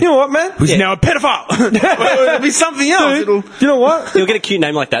guy? You know what, man? Who's now a pedophile? It'll be something else. Dude, It'll, you know what? You'll get a cute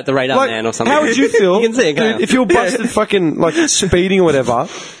name like that, the Radar Like, Man or something. how would you feel You can see it, can't dude, you? if you were busted fucking like speeding or whatever,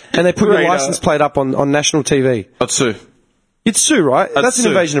 and they put your Radar. license plate up on national TV? I'd sue. You'd sue, right? That's an sue.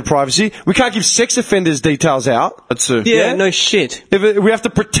 invasion of privacy. We can't give sex offenders details out. I'd sue. Yeah, Yeah? no shit. We have to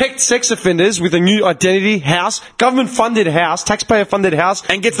protect sex offenders with a new identity, house, government-funded house, taxpayer-funded house.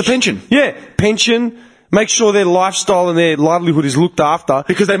 And gets the pension. Yeah, pension. Make sure their lifestyle and their livelihood is looked after.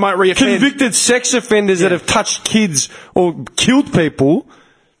 Because they might reoffend. Convicted sex offenders that have touched kids or killed people.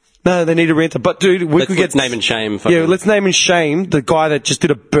 No, they need a renter. But dude, we could Let's get name and shame. Fucking. Yeah, let's name and shame the guy that just did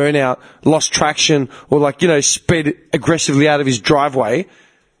a burnout, lost traction, or like, sped aggressively out of his driveway.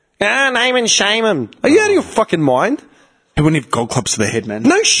 Name and shame him. Are you out of your fucking mind? They wouldn't have gold clubs to their head, man.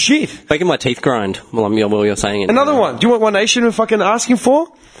 No shit. Making my teeth grind while you're saying it. Another one. Do you want One Nation we're fucking asking for?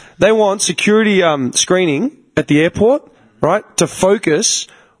 They want security screening at the airport, right, to focus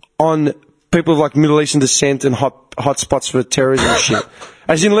on people of like Middle Eastern descent and hot spots for terrorism and shit.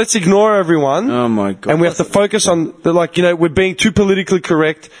 As in, let's ignore everyone. Oh my God. And we have to focus on we're being too politically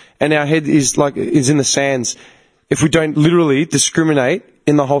correct, and our head is in the sands if we don't literally discriminate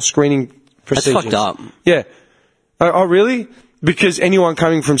in the whole screening That's procedures. fucked up. Yeah. Oh, really? Because anyone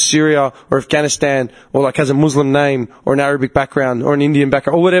coming from Syria or Afghanistan or like has a Muslim name or an Arabic background or an Indian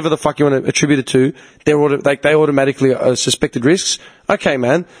background or whatever the fuck you want to attribute it to, they automatically are suspected risks. Okay,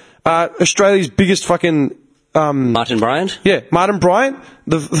 man. Australia's biggest fucking Martin Bryant? yeah, Martin Bryant,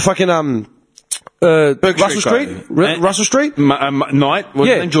 the fucking Russell Street, Russell Street. Knight, wasn't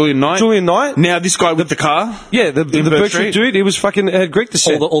Yeah, it? Julian Knight. Julian Knight. Now this guy with the car. Yeah, the Berkshire Street. dude. He was fucking had Greek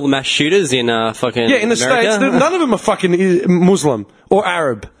descent. All the mass shooters in fucking Yeah, in the America? States, none of them are fucking Muslim or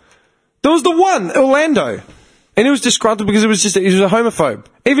Arab. There was the one, Orlando, and he was disgruntled because he was a homophobe.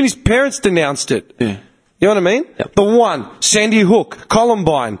 Even his parents denounced it. Yeah. You know what I mean? Yep. The one, Sandy Hook,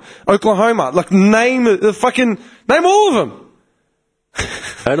 Columbine, Oklahoma. Like, name all of them.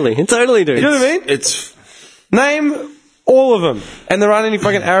 Totally, dude. You know what I mean? It's Name all of them. And there aren't any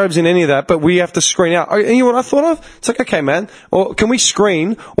fucking Arabs in any of that, but we have to screen out. And you know what I thought of? It's like, okay, man, or can we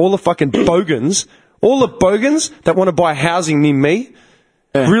screen all the fucking bogans, that want to buy housing near me?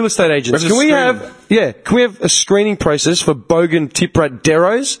 Yeah. Real estate agents. Can we Can we have a screening process for bogan tiprat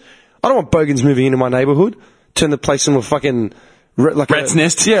deros? I don't want bogans moving into my neighbourhood. Turn the place into a fucking Rat's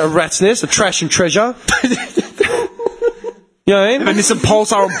nest. Yeah, a rat's nest, a trash and treasure. You know what I mean? and there's some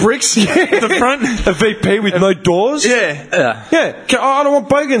Pulsar bricks at the front. A VP with no doors. Yeah. Yeah, I don't want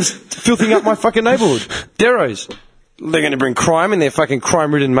bogans filthing up my fucking neighbourhood. Deros. They're going to bring crime in their fucking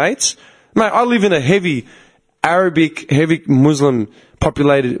crime-ridden mates. Mate, I live in a heavy Arabic, heavy Muslim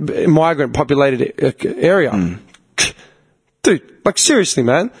populated, migrant populated area. Dude, like seriously,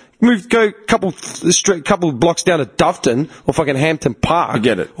 man. Go a couple blocks down to Doveton or fucking Hampton Park. I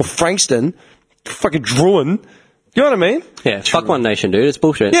get it. Or Frankston. Fucking Druin. You know what I mean? Yeah, fuck One Nation, dude. It's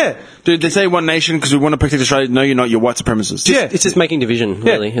bullshit. Yeah. Dude, they say One Nation because we want to protect Australia. No, you're not. You're white supremacists. Yeah. It's just making division,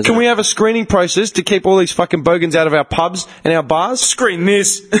 Yeah. really. Isn't Can it? we have a screening process to keep all these fucking bogans out of our pubs and our bars? Screen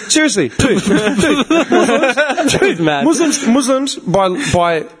this. Seriously, dude. mad. Muslims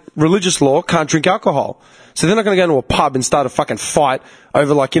by religious law can't drink alcohol. So they're not going to go into a pub and start a fucking fight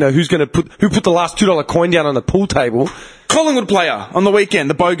over who put the last $2 coin down on the pool table. Collingwood player on the weekend,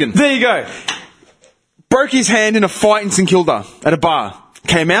 the Bogan. There you go. Broke his hand in a fight in St Kilda at a bar.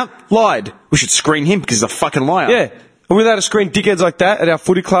 Came out, lied. We should screen him because he's a fucking liar. Yeah. Are we allowed to screen dickheads like that at our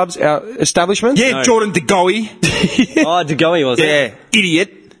footy clubs, our establishments? Yeah, No. Jordan De Goey. Oh, DeGoey was it? Yeah,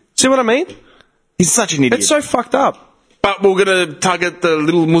 idiot. See what I mean? He's such an idiot. It's so fucked up. but we're going to target the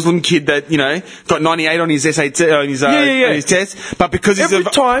little Muslim kid that, got 98 on his SAT, on his test, but because he's of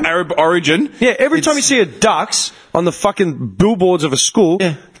Arab origin. Yeah, every time you see a Dux on the fucking billboards of a school,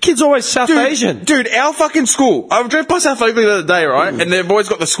 the kid's always South Asian. Dude, our fucking school, I drove past South Oakley the other day, right, and they've always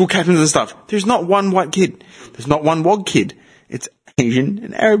got the school captains and stuff. There's not one white kid. There's not one WOG kid. It's Asian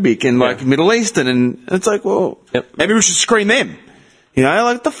and Arabic and, Middle Eastern, and it's like, well, maybe we should screen them.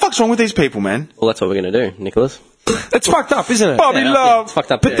 What the fuck's wrong with these people, man? Well, that's what we're going to do, Nicholas. It's fucked up, isn't it? Bobby Love. It's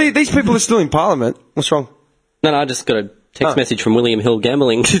fucked up. But these people are still in Parliament. What's wrong? No, I just got a text message from William Hill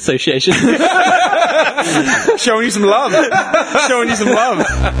Gambling Association. Showing you some love. Showing you some love.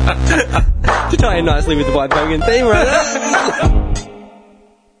 To tie in nicely with the White Bogan theme, right?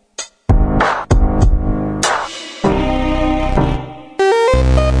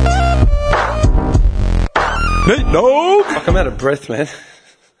 No! Fuck, I'm out of breath, man.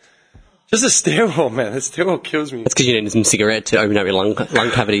 Just a stairwell, man. That stairwell kills me. That's because you need some cigarette to open up your lung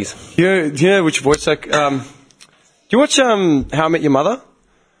cavities. Do you know which voice do you watch How I Met Your Mother?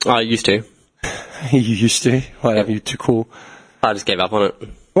 I used to. You used to? Why aren't you too cool? I just gave up on it.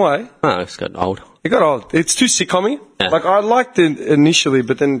 Why? Oh, it's got old. It got old. It's too sitcom-y. Yeah. Like, I liked it initially,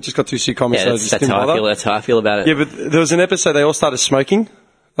 but then it just got too sitcom-y, Yeah, so I just that's didn't how bother. I feel. That's how I feel about it. Yeah, but there was an episode they all started smoking.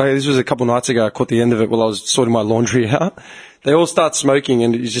 Like, this was a couple nights ago. I caught the end of it while I was sorting my laundry out. They all start smoking,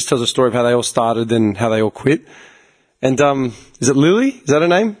 and it just tells a story of how they all started and how they all quit. And is it Lily? Is that her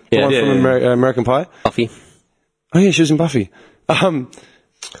name? Yeah, the one from American Pie. Buffy. Oh yeah, she was in Buffy.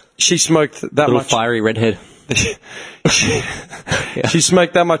 She smoked that Little much. fiery redhead. She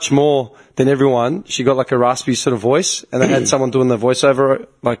smoked that much more than everyone. She got like a raspy sort of voice, and they had someone doing the voiceover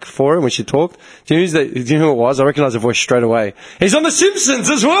like for her when she talked. Do you know who it was? I recognise the voice straight away. He's on The Simpsons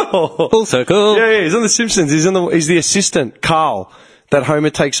as well. Full circle. Yeah, he's on The Simpsons. He's the assistant, Carl, that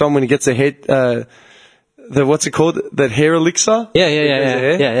Homer takes on when he gets a head. What's it called? That hair elixir.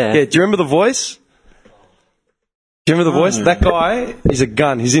 Yeah. Do you remember the voice? Do you remember the voice? That guy, he's a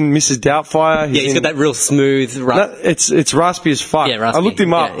gun. He's in Mrs. Doubtfire. He's got that real smooth... It's raspy as fuck. Yeah, raspy. I looked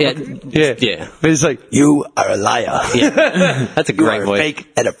him up. Yeah. But he's like, you are a liar. Yeah. That's a great voice.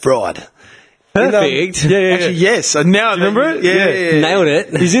 Fake and a fraud. Perfect. Yeah. Actually, yes. Now, do you remember it? Yeah. Nailed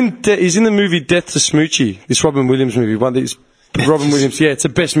it. He's in the movie Death to Smoochie. This Robin Williams movie. One of these... Robin Williams. Yeah, it's the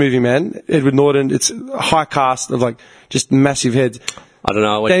best movie, man. Edward Norton. It's a high cast of like just massive heads. I don't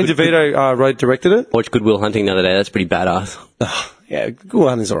know. Danny DeVito directed it. Watched Good Will Hunting the other day. That's pretty badass. Yeah, Good Will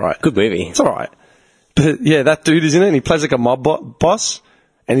Hunting's alright. Good movie. It's alright. But yeah, that dude is in it, and he plays like a mob boss,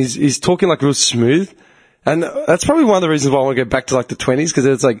 and he's talking like real smooth. And that's probably one of the reasons why I want to go back to like the 20s, because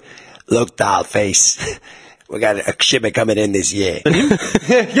it's like, look, doll face, we got a shipment coming in this year.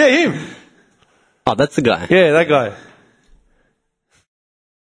 yeah, him. Oh, that's the guy. Yeah, that guy.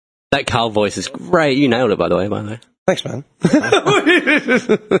 That Carl voice is great. You nailed it, by the way. Thanks, man.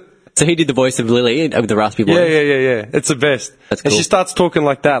 So he did the voice of Lily with the raspy voice. Yeah. It's the best. That's And cool. she starts talking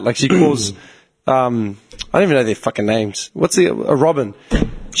like that. Like she calls, I don't even know their fucking names. What's Robin?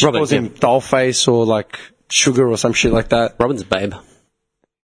 She Robin, calls him dollface or like sugar or some shit like that. Robin's a babe.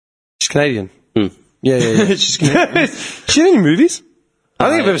 She's Canadian. Mm. Yeah. She's Canadian. She's in any movies? I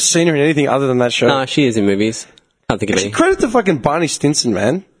don't think I've ever seen her in anything other than that show. No, she is in movies. Can't think of any. Credit to fucking Barney Stinson,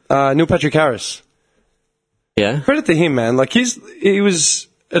 man. Neil Patrick Harris. Yeah? Credit to him, man. Like he was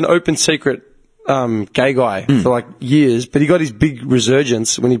an open secret gay guy for like years, but he got his big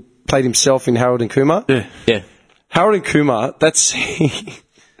resurgence when he played himself in Harold and Kumar. Yeah. Harold and Kumar, that's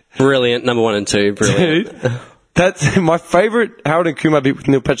Brilliant. Number 1 and 2. Brilliant. dude. That's my favourite Harold and Kumar bit with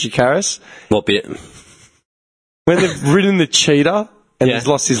Neil Patrick Harris. What bit? When they've ridden the cheetah and Yeah. he's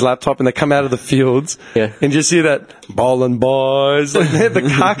lost his laptop and they come out of the fields Yeah. and just hear that ballin' boys. Like, the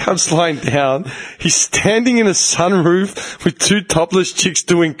car comes flying down. He's standing in a sunroof with 2 topless chicks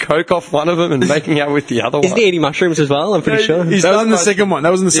doing coke off one of them and making out with the other one. Isn't he eating mushrooms as well? I'm pretty sure. He's That was done in the much- second one.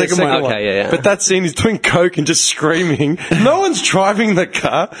 That was in the second one. Okay, yeah. But that scene, he's doing coke and just screaming. No one's driving the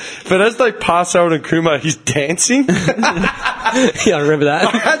car, but as they pass Harold and Kumar, he's dancing. Yeah, I remember I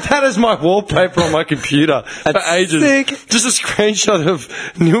that. had that as my wallpaper on my computer for That's ages. sick. Just a screenshot of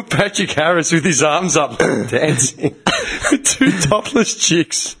Neil Patrick Harris with his arms up dancing with 2 topless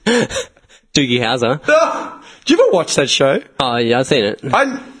chicks. Doogie Howser. Do you ever watch that show? Oh, yeah, I've seen it.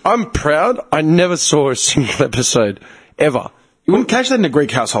 I'm proud. I never saw a single episode ever. You wouldn't catch that in a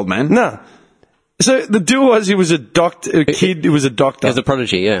Greek household, man. Nah. So the deal was he was a kid who was a doctor. As a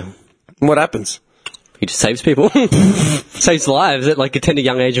prodigy, yeah. What happens? He just saves people. Saves lives at like a tender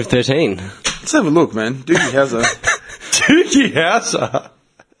young age of 13. Let's have a look, man. Doogie Howser. Doogie Howser.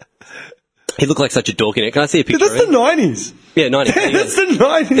 He looked like such a dork in it. Can I see a picture That's of the him? 90s. Yeah, 90s. That's the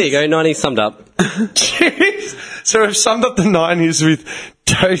 90s. There you go, 90s summed up. Jeez. So we've summed up the 90s with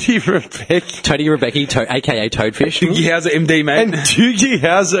Toadie Rebecca Toadie Rebecca, a.k.a. Toadfish. Doogie Howser, MD, mate. and Doogie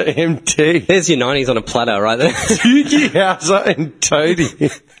Howser MT. There's your 90s on a platter right there. Doogie Howser and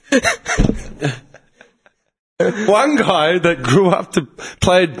Toadie. One guy that grew up to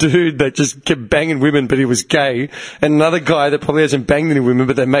play a dude that just kept banging women, but he was gay, and another guy that probably hasn't banged any women,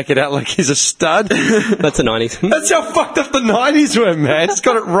 but they make it out like he's a stud. That's the 90s. That's how fucked up the 90s were, man. It's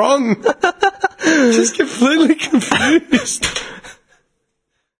got it wrong. Just completely confused.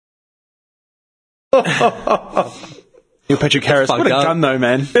 Neil Patrick Harris. What a fucked up. gun, though,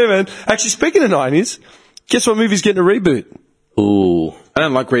 man. Yeah, man. Actually, speaking of 90s, guess what movie's getting a reboot? Ooh. I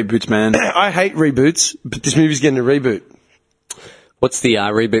don't like reboots, man. I hate reboots, but this movie's getting a reboot. What's the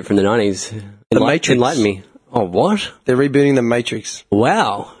reboot from the 90s? Matrix. Enlighten me. Oh, what? They're rebooting The Matrix.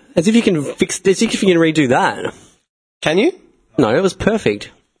 Wow. As if you can redo that. Can you? Do No, it was perfect.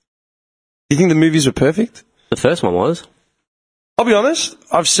 you think the movies were perfect? The first one was. I'll be honest.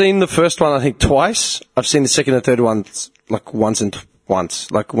 I've seen the first one, I think, twice. I've seen the second and third one like once, and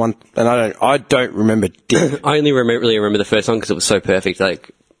I don't remember. I only really remember the first one because it was so perfect.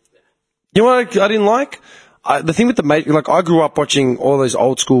 Like, You know what I didn't like? The thing with the Matrix, like, I grew up watching all those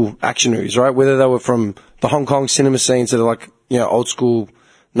old school action movies, right? Whether they were from the Hong Kong cinema scenes that are like, you know, old school,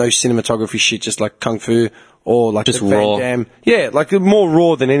 no cinematography shit, just like Kung Fu, or like Just the Van raw. Damme. Yeah, like more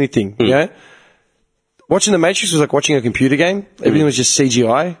raw than anything, you know? Watching the Matrix was like watching a computer game. Everything was just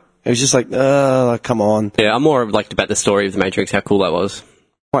CGI. It was just like, come on. yeah, I'm more like about the story of the Matrix, how cool that was.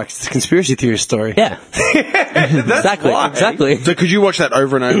 Like, it's a conspiracy theory story. Yeah. Exactly. So could you watch that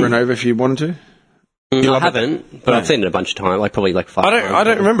over and over and over if you wanted to? I haven't, but I've seen it a bunch of times, like probably like 5 times. I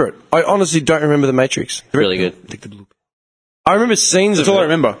don't remember it. I honestly don't remember the Matrix. Really good. I remember scenes That's of all I it.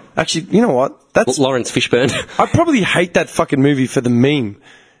 remember. Actually, you know what? That's Lawrence Fishburne. I probably hate that fucking movie for the meme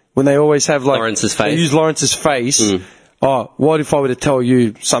when they always have like Lawrence's face. They use Lawrence's face. Oh, what if I were to tell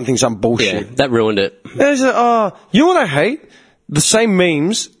you some bullshit? Yeah, that ruined it. And it's like, you know what I hate? The same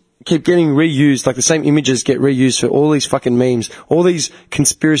memes keep getting reused, like the same images get reused for all these fucking memes, all these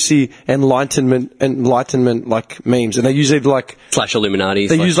conspiracy enlightenment like memes, and they use either like Slash Illuminati.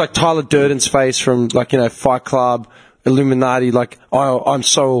 they use like Tyler Durden's face from like, you know, Fight Club, Illuminati, like, oh, I'm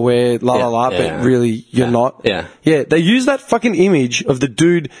so aware, la la la, Yeah. but really you're not. Yeah. Yeah, they use that fucking image of the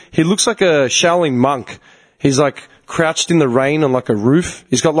dude. He looks like a Shaolin monk. He's like crouched in the rain on like a roof.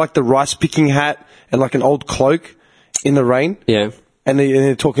 He's got like the rice picking hat and like an old cloak in the rain. Yeah. And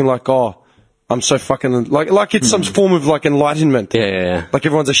they're talking like, oh, I'm so fucking like it's some form of like enlightenment. Yeah. Like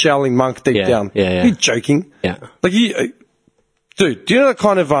everyone's a Shaolin monk deep Yeah, down. yeah. You're joking. Yeah. Like dude, do you know the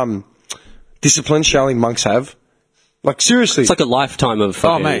kind of discipline Shaolin monks have? Like, seriously. It's like a lifetime of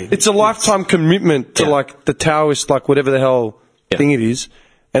fucking... mate. It's a lifetime commitment to, Yeah. like, the Taoist, like, whatever the hell Yeah. thing it is.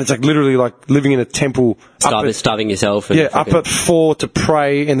 And it's, like, literally, like, living in a temple. starving yourself. And Yeah, up at 4 to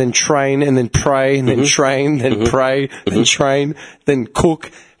pray, and then train, and then pray, and then train, then pray, then train, then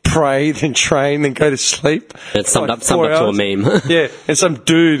cook, pray, then train, then go to sleep. It's summed Like up to a 4 hours. meme. Yeah, and some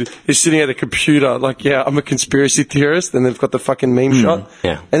dude is sitting at a computer, like, yeah, I'm a conspiracy theorist, and they've got the fucking meme shot.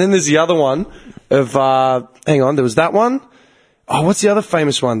 Yeah. And then there's the other one of, hang on, there was that one. Oh, what's the other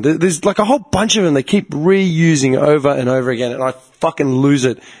famous one? There's like a whole bunch of them they keep reusing over and over again, and I fucking lose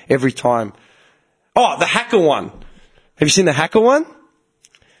it every time. Oh, the hacker one. Have you seen the hacker one?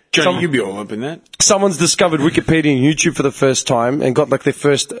 Johnny, you'd be all up in that. Someone's discovered Wikipedia and YouTube for the first time and got like their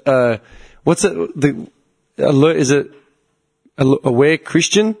first, what's it, the alert, is it Aware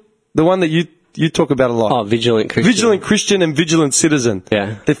Christian? The one that you talk about a lot. Oh, Vigilant Christian. Vigilant Christian and Vigilant Citizen.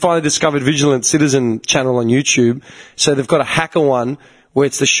 Yeah. They finally discovered Vigilant Citizen channel on YouTube. So they've got a hacker one where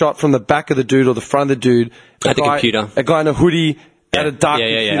it's the shot from the back of the dude or the front of the dude. At the computer. A guy in a hoodie at a dark Yeah,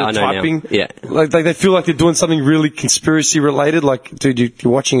 computer I know now. typing. Yeah. Like they feel like they're doing something really conspiracy related. Like, dude,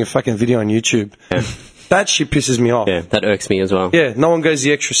 you're watching a fucking video on YouTube. Yeah. That shit pisses me off. Yeah, that irks me as well. Yeah, no one goes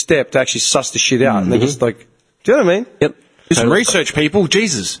the extra step to actually suss the shit out. And they're just like, do you know what I mean? Yep. Do some research, people.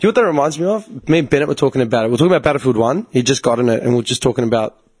 Jesus. Do you know what that reminds me of? Me and Bennett were talking about it. We're talking about Battlefield 1. He just got in it, and we're just talking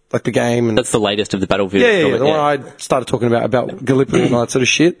about, like, the game. And That's the latest of the Battlefield. yeah, the one I started talking about Gallipoli and all that sort of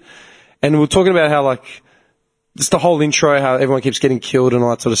shit. And we're talking about how, like, just the whole intro, how everyone keeps getting killed and all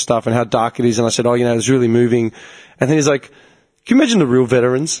that sort of stuff, and how dark it is. And I said, oh, you know, it's really moving. And then he's like, can you imagine the real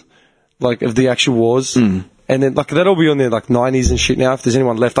veterans, like, of the actual wars? And then, like, that'll be on their, like, 90s and shit now, if there's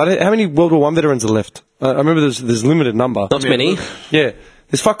anyone left. How many World War I veterans are left? I remember there's a limited number. Not many. Yeah.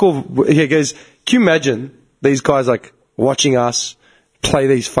 There's fuck all. He goes, can you imagine these guys, like, watching us play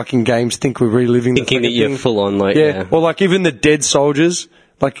these fucking games, think we're reliving Thinking the that fucking you're thing? full on, like, Yeah. Or, like, even the dead soldiers,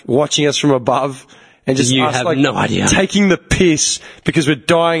 like, watching us from above and just You us, have like, no idea. taking the piss because we're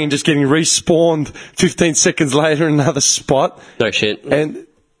dying and just getting respawned 15 seconds later in another spot. No shit. And do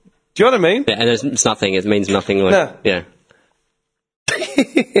you know what I mean? Yeah, and it's nothing. It means nothing. Like, No. Yeah.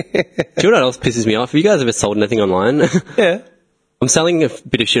 Do you know what else pisses me off? Have you guys ever sold anything online? Yeah. I'm selling a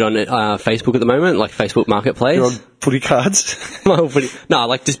bit of shit on Facebook at the moment, like Facebook Marketplace. You're on footy cards. No,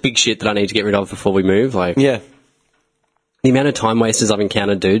 like just big shit that I need to get rid of before we move. Like Yeah. the amount of time wasters I've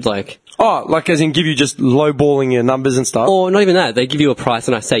encountered, dude. Like, Oh, like as in give you just lowballing your numbers and stuff? or not even that. They give you a price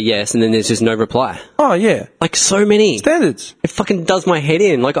and I say yes, and then there's just no reply. Oh, yeah. Like so many. Standards. It fucking does my head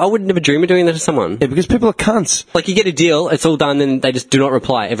in. Like I would never dream of doing that to someone. Yeah, because people are cunts. Like you get a deal, it's all done, then they just do not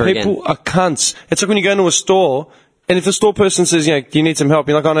reply ever People again. are cunts. It's like when you go into a store, and if the store person says, do you need some help?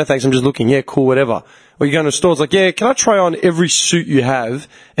 You're like, oh, no, thanks, I'm just looking. Yeah, cool, whatever. Or you go into a store, it's like, yeah, can I try on every suit you have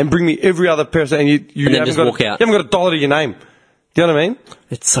and bring me every other person, and you And then haven't just got walk out. You haven't got $1 to your name. Do you know what I mean?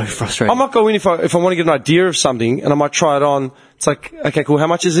 It's so frustrating. I might go in if I want to get an idea of something, and I might try it on. It's like, okay, cool, how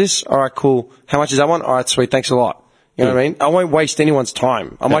much is this? All right, cool. How much is that one? All right, sweet, thanks a lot. You know what I mean? I won't waste anyone's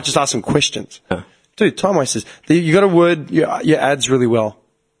time. I might just ask some questions. Yeah. Dude, time wasters. You got to word your ads really well.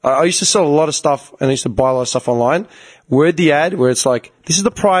 I used to sell a lot of stuff, and I used to buy a lot of stuff online. Word the ad where it's like, this is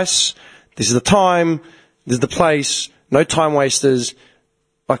the price, this is the time, this is the place, no time wasters.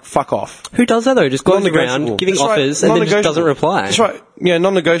 Like, fuck off. Who does that though? Just goes Non-negotiable. around giving That's right, offers and then just doesn't non-negotiable. reply. That's right. Yeah,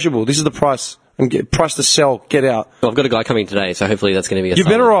 non-negotiable. This is the price. And price to sell. Get out. Well, I've got a guy coming today, so hopefully that's going to be a You're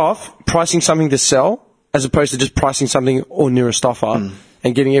solid. better off pricing something to sell as opposed to just pricing something or near a stuffer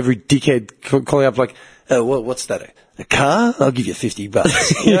and getting every dickhead calling up like, oh, what's that? A car? I'll give you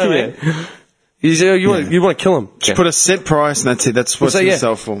 $50. You know what I mean? You want to kill him. Just put a set price and that's it. That's what So, it's yeah. going to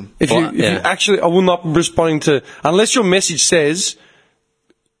sell for. If you actually, I will not be responding to, unless your message says,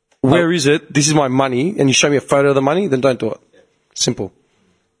 where is it? This is my money, and you show me a photo of the money, then don't do it. Simple.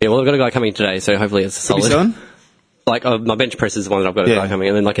 Yeah, well, I've got a guy coming today, so hopefully it's What are you solid. selling? Like, my bench press is the one that I've got a Yeah. guy coming,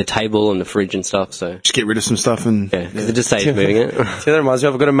 and then like a table and the fridge and stuff, so. Just get rid of some stuff and... Yeah, because it just saves moving it. See, that reminds me,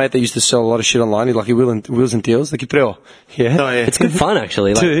 I've got a mate that used to sell a lot of shit online. He's like, wheels and deals. Like, yeah. Oh, yeah. It's good fun,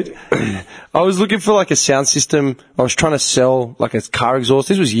 actually. Like, Dude, I was looking for like a sound system. I was trying to sell like a car exhaust.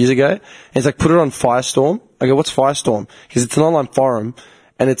 This was years ago. And it's like, put it on Firestorm. I go, what's Firestorm? Because it's an online forum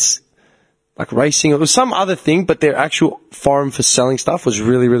and it's like racing. It was some other thing, but their actual forum for selling stuff was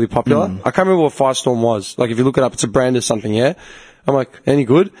really, really popular. I can't remember what Firestorm was. Like, if you look it up, it's a brand or something, yeah? I'm like, any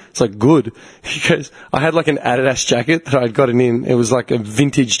good? It's like, good. He goes, I had like an Adidas jacket that I'd gotten in. It was like a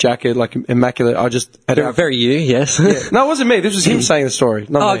vintage jacket, like immaculate. I just had it. very you, yes. No, it wasn't me. This was him saying the story.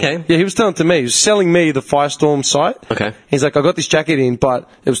 Not Oh, me. okay. Yeah, he was telling it to me. He was selling me the Firestorm site. Okay. He's like, I got this jacket in, but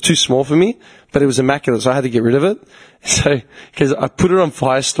it was too small for me, but it was immaculate, so I had to get rid of it. So, because I put it on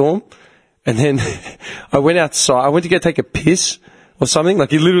Firestorm, and then I went outside. I went to go take a piss or something.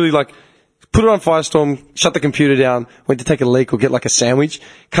 Like, he literally, like, put it on Firestorm, shut the computer down, went to take a leak or get like a sandwich,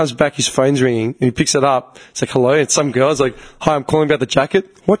 comes back, his phone's ringing, and he picks it up. It's like, hello, and some girl's like, hi, I'm calling about the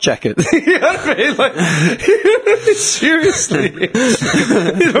jacket. What jacket? You know what I mean? Like, seriously.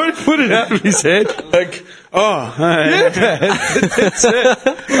 He'd already put it out of his head. Like, oh, Yeah, man. That's it.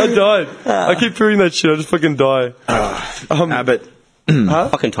 I died. I keep hearing that shit. I just fucking die. but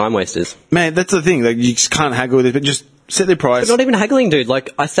Fucking time wasters. man, that's the thing. Like, you just can't haggle with it, but just set their price. But not even haggling, dude.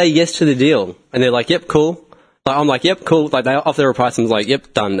 Like, I say yes to the deal, and they're like, yep, cool. Like, I'm like, yep, cool. Like, they offer a price, and I'm like,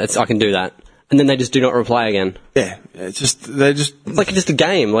 yep, done. I can do that. And then they just do not reply again. Yeah, it's just they're just It's like just a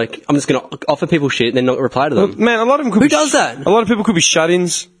game. Like, I'm just going to offer people shit and then not reply to them. Man, a lot of them could Who be does that? A lot of people could be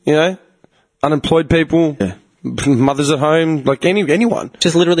shut-ins, you know? Unemployed people. Yeah. Mothers at home. Like, anyone.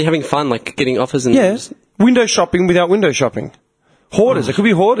 Just literally having fun, like, getting offers and... Yeah. Window shopping without window shopping. Hoarders. It could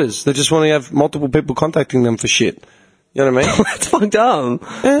be hoarders that just want to have multiple people contacting them for shit. You know what I mean? That's fucked up.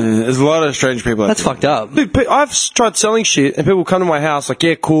 there's a lot of strange people. That's fucked up. Dude, I've tried selling shit, and people come to my house like,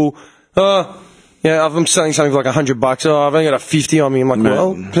 yeah, cool. Yeah, I'm selling something for like $100. Oh, I've only got a 50 on me. I'm like,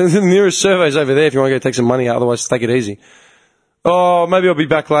 well, the nearest survey's over there if you want to go take some money out. Otherwise, take it easy. Oh, maybe I'll be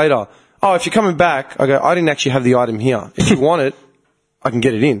back later. Oh, if you're coming back, I go, I didn't actually have the item here. If you want it, I can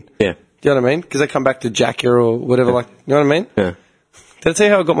get it in. Yeah. Do you know what I mean? Because they come back to Jackie or whatever, like, you know what I mean? Yeah. Did I tell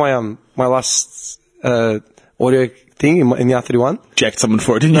you how I got my last audio thing in the R31? Jacked someone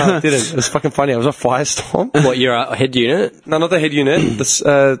for it, didn't you? No, I didn't. It was fucking funny. I was a Firestorm. What, your head unit? No, not the head unit.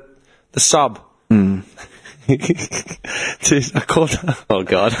 The sub. Dude, I called. Oh,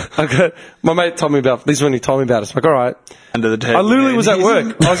 God. My mate told me about this. When he told me about it, it's like, all right. Under the table. I literally was at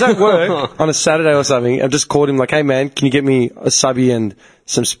work. I was at work on a Saturday or something. I just called him like, hey man, can you get me a subby and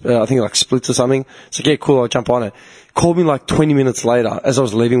some, I think like splits or something? It's like, yeah, cool. I'll jump on it. Called me like 20 minutes later as I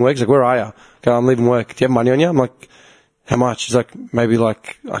was leaving work. He's like, where are you? I go, I'm leaving work. Do you have money on you? I'm like, how much? He's like, maybe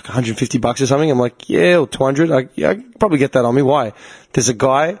like $150 or something. I'm like, yeah, or 200. I can probably get that on me. Why? There's a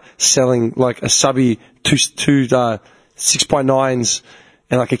guy selling like a subby, two 6x9s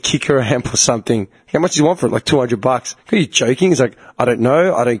and like a kicker amp or something. How much do you want for it? Like $200. Are you joking? He's like, I don't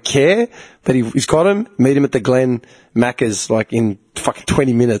know. I don't care. But he's got him. Meet him at the Glen Macca's like in fucking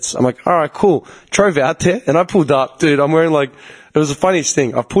 20 minutes. I'm like, all right, cool. Drove out there and I pulled up. Dude, I'm wearing like, it was the funniest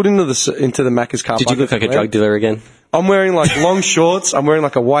thing. I pulled into the Macca's car park. Did you look like a drug dealer again? I'm wearing like long shorts. I'm wearing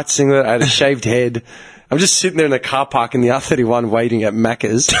like a white singlet. I had a shaved head. I'm just sitting there in the car park in the R31 waiting at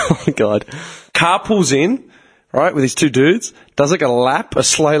Macca's. Oh my God. Car pulls in, right, with these two dudes, does like a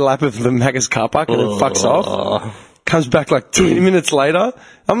slow lap of the Macca's car park and then fucks off. Comes back like 20 minutes later.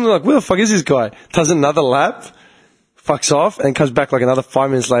 I'm like, where the fuck is this guy? Does another lap, fucks off, and comes back like another 5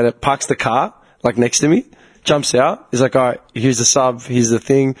 minutes later, parks the car like next to me, jumps out. He's like, all right, here's the sub, here's the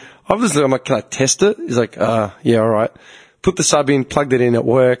thing. Obviously, I'm like, can I test it? He's like, yeah, all right. Put the sub in, plugged it in, it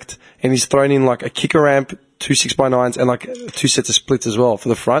worked, and he's thrown in like a kicker amp, 2 6x9s, and like 2 sets of splits as well for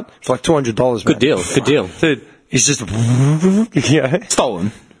the front for like $200. Good deal. Good deal. Dude, he's just, yeah.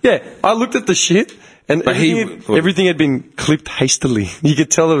 Stolen. Yeah, I looked at the shit, and everything had been clipped hastily. You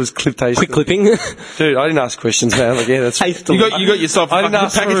could tell it was clipped hastily. Quick clipping. Dude, I didn't ask questions, man. Like, yeah, that's Hastily. You got yourself. I didn't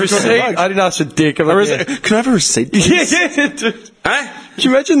ask for a receipt. I didn't ask for dick. I'm like, yeah. Can I have a receipt? Please? Yeah, dude. Huh? Can you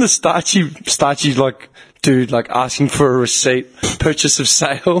imagine the starchy, like, dude, like, asking for a receipt, purchase of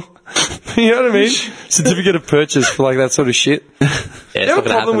sale? You know what I mean? Certificate of purchase for, like, that sort of shit. Yeah, You it's have not a gonna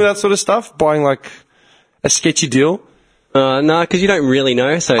problem with that sort of stuff? Buying, like, a sketchy deal? No, because you don't really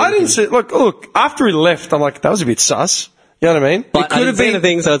know. So I didn't see, look, after he left, I'm like, that was a bit sus. You know what I mean? But I didn't say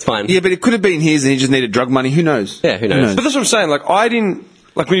anything, so it's fine. Yeah, but it could have been his and he just needed drug money. Who knows? Yeah, who knows? But that's what I'm saying. Like, I didn't,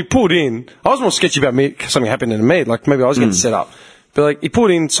 like, when he pulled in, I was more sketchy about me, something happened to me. Like, maybe I was getting set up. But, like, he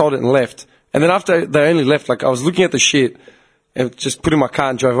pulled in, sold it, and left. And then after they only left, like, I was looking at the shit and just put in my car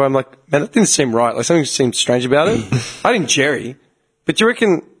and drove away. I'm like, man, that didn't seem right. Like, something seemed strange about it. I didn't jerry. But do you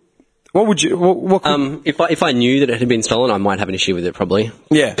reckon, what would you, what could, If I knew that it had been stolen, I might have an issue with it, probably.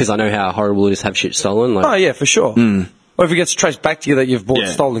 Yeah. Because I know how horrible it is to have shit stolen. Like, oh, yeah, for sure. Or if it gets traced back to you that you've bought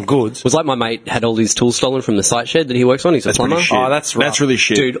stolen goods. it was like my mate had all his tools stolen from the site shed that he works on. He's a plumber. Oh, that's rough. That's really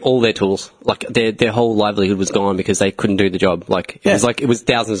shit. Dude, all their tools, like their whole livelihood was gone because they couldn't do the job. Like it was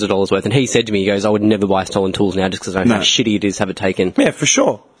thousands of dollars worth. And he said to me, he goes, "I would never buy stolen tools now just because I know how shitty it is to have it taken." Yeah, for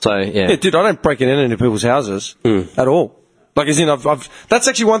sure. So yeah, Yeah, dude, I don't break into people's houses at all. Like, as in, that's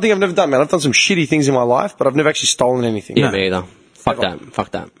actually one thing I've never done, man. I've done some shitty things in my life, but I've never actually stolen anything. yeah, me either. Fuck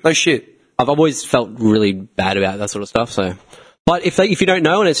that. No shit. I've always felt really bad about that sort of stuff. So, but if you don't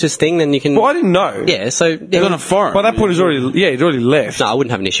know and it's just a thing, then you can. Well, I didn't know. Yeah, so He's on a forum. By that point, he'd already left. No, I wouldn't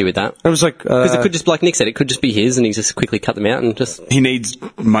have an issue with that. It was like, Because it could just, like Nick said, it could just be his, and he just quickly cut them out and just He needs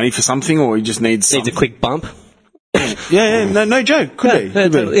money for something, or he just needs needs a quick bump. Yeah, no joke. Could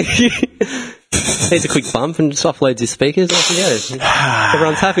be. Needs a quick bump and just offloads his speakers. Off he goes.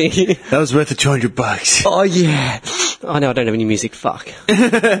 Everyone's happy. That was worth the $200. Oh yeah. Oh no, I don't have any music. Fuck.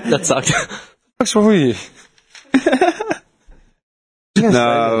 That sucked. what's wrong with you?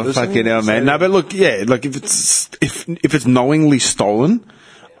 No, fucking hell, man. No, but look, yeah, like if it's knowingly stolen,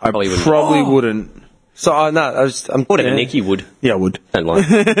 I probably wouldn't. So, I'm Whatever, Nick, you would. Yeah, I would. Don't lie.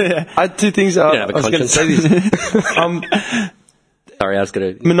 I had two things. don't have a I was going to conscience. say this. Sorry, I was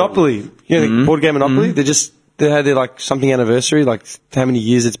going to... Monopoly. You know, the board game Monopoly? They had their, like, something anniversary, like, how many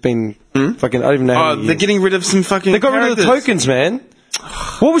years it's been. Fucking, I don't even know how many They're years. getting rid of some fucking They got rid of the tokens, man.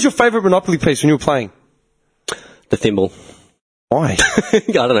 What was your favourite Monopoly piece when you were playing? The thimble. Why? I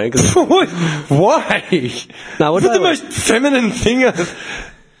don't know. 'Cause- Why? no, what Put the most feminine thing. No,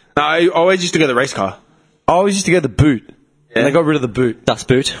 I always used to go the race car. I always used to get the boot. And they got rid of the boot. Dust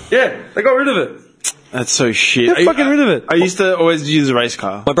boot. Yeah, they got rid of it. That's so shit. Get fucking rid of it. I used to always use a race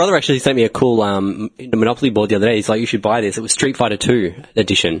car. My brother actually sent me a cool Monopoly board the other day. He's like, you should buy this. It was Street Fighter 2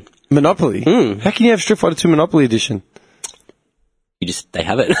 edition. Monopoly? How can you have Street Fighter 2 Monopoly Edition? They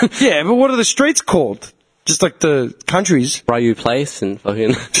have it. Yeah, but what are the streets called? Just like the countries. Ryu Place and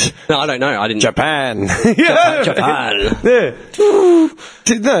fucking... No, I don't know. I didn't... Japan. Japan. Yeah.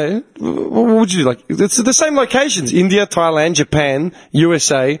 No, what would you do? Like, it's the same locations. India, Thailand, Japan,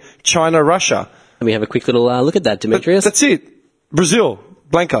 USA, China, Russia. Let me have a quick little look at that, Demetrius. That's it. Brazil.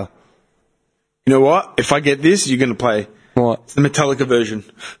 Blanca. You know what? If I get this, you're going to play. What? It's the Metallica version.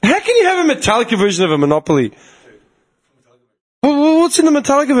 How can you have a Metallica version of a Monopoly? What's in the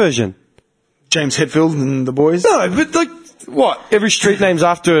Metallica version? James Hetfield and the boys. No, but like, what? Every street name's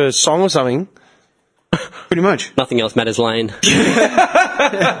after a song or something? Pretty much. Nothing else matters, Lane.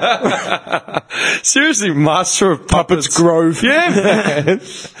 Seriously, Master of Puppets Grove. Yeah, man.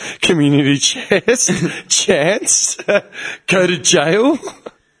 Community chess. Chance. Go to jail.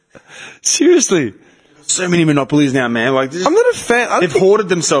 Seriously. So many monopolies now, man. Like, I'm not a fan. they've hoarded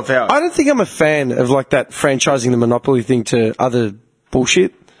themselves out. I don't think I'm a fan of like that franchising the Monopoly thing to other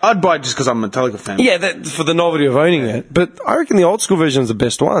bullshit. I'd buy it just because I'm a Metallica fan. Yeah, that, for the novelty of owning it. But I reckon the old school version is the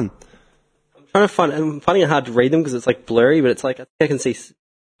best one. I'm finding it hard to read them because it's like blurry, but it's like, I think I can see.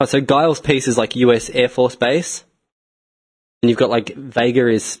 Oh, so Guile's piece is like US Air Force Base. And you've got like Vega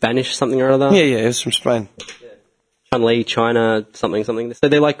is Spanish something or other. Yeah, it's from Spain. Chun-Li, China, something. So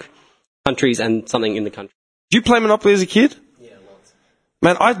they're like countries and something in the country. Did you play Monopoly as a kid? Yeah, lots.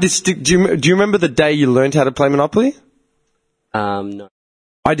 Man, do you remember the day you learned how to play Monopoly? No.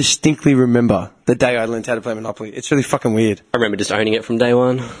 I distinctly remember the day I learned how to play Monopoly. It's really fucking weird. I remember just owning it from day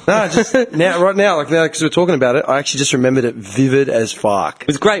one. No, just right now, because we're talking about it, I actually just remembered it vivid as fuck. It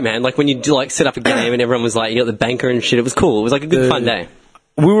was great, man. Like when you do like set up a game and everyone was like, you got the banker and shit. It was cool. It was like a good fun day.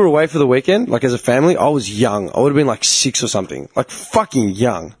 We were away for the weekend, like as a family. I was young. I would have been like 6 or something. Like fucking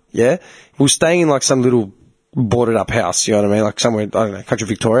young, yeah? We were staying in like some little boarded up house, you know what I mean? Like somewhere, I don't know, country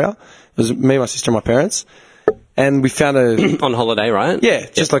Victoria. It was me, my sister and my parents. And we found on holiday, right? Yeah,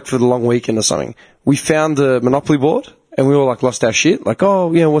 just like for the long weekend or something. We found the Monopoly board and we all like lost our shit. Like,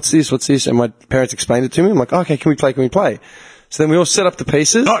 oh, yeah, what's this? And my parents explained it to me. I'm like, okay, can we play? So then we all set up the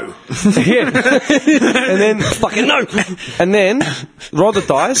pieces. No. Yeah. And then, fucking no. And then roll the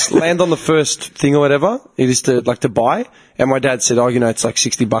dice, land on the first thing or whatever. It is to buy. And my dad said, oh, you know, it's like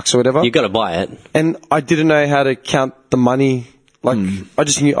 $60 or whatever. You got to buy it. And I didn't know how to count the money. Like, I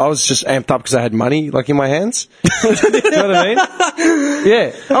just knew, I was just amped up because I had money, like, in my hands. You know what I mean?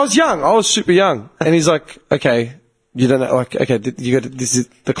 Yeah. I was young. I was super young. And he's like, okay, you don't know, like, okay, this is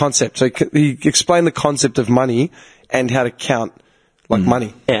the concept. So he explained the concept of money and how to count, like,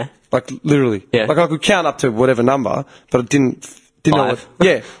 money. Yeah. Like, literally. Yeah. Like, I could count up to whatever number, but I didn't know what. Five.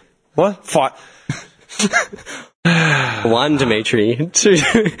 Yeah. What? 5. 1, Dimitri. 2.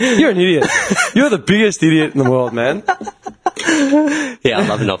 You're an idiot. You're the biggest idiot in the world, man. Yeah, I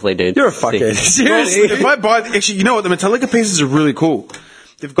love Monopoly, dude. You're a fuckhead. Seriously. If I buy, actually, you know what? The Metallica pieces are really cool.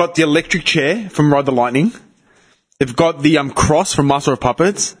 They've got the electric chair from Ride the Lightning. They've got the cross from Master of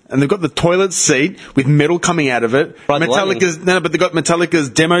Puppets, and they've got the toilet seat with metal coming out of it. Ride the Metallica's but they've got Metallica's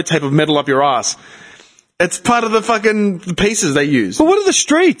demo tape of Metal Up Your Ass. It's part of the fucking pieces they use. But what are the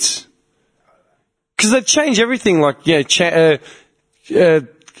streets? Because they've changed everything. Like,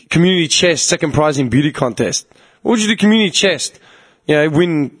 community chest, second prize in beauty contest. What would you do? Community chest,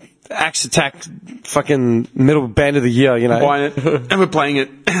 win Axe Attack, fucking metal band of the year. You know, Buying it, and we're playing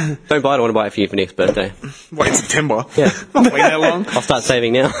it. Don't buy it. I want to buy it for you for next birthday. Wait, in September. Yeah. Not wait that long. I'll start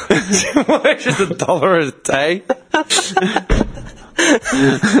saving now. Just $1 a day.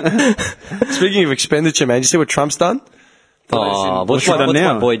 Speaking of expenditure, man, did you see what Trump's done? Oh, what's he done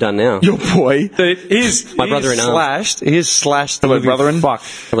now? my boy done now? Your boy. My brother in arms. He is slashed. Hello, brother-in. Fuck.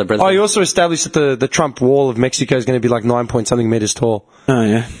 Hello, brother. Oh, he also established that the Trump wall of Mexico is going to be like 9-point-something meters tall. Oh,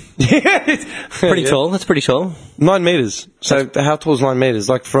 yeah. Pretty tall. That's pretty tall. 9 meters. So how tall is 9 meters?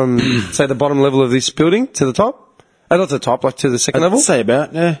 Like from, say, the bottom level of this building to the top? Not to the top, like to the second level? I'd say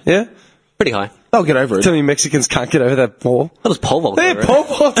about, yeah. Yeah? Pretty high. They'll get over it. Tell me Mexicans can't get over that wall. That was pole vault. They're pole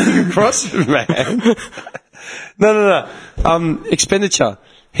vaulting across it, man. No. Expenditure.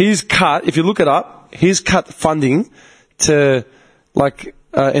 He's cut, if you look it up, he's cut funding to, like,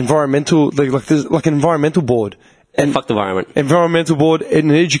 environmental, there's like an environmental board. And fuck the environment. Environmental board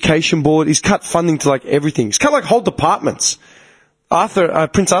and an education board. He's cut funding to, like, everything. He's cut, like, whole departments.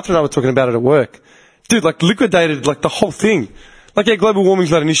 Prince Arthur and I were talking about it at work. Dude, like, liquidated, like, the whole thing. Like, yeah, global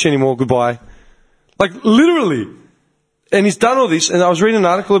warming's not an issue anymore, goodbye. Like, literally. And he's done all this, and I was reading an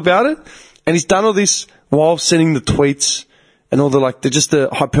article about it, and he's done all this while sending the tweets and all the, like, the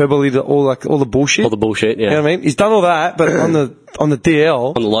hyperbole, all the bullshit. All the bullshit, yeah. You know what I mean? He's done all that, but on the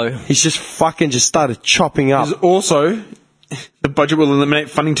DL. On the low. He's just fucking started chopping up. There's also, the budget will eliminate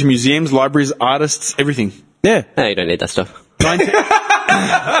funding to museums, libraries, artists, everything. Yeah. No, you don't need that stuff.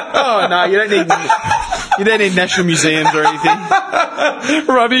 Oh, no, you don't need national museums or anything.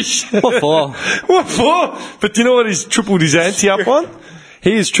 Rubbish. What for? What for? But do you know what he's tripled his ante up on?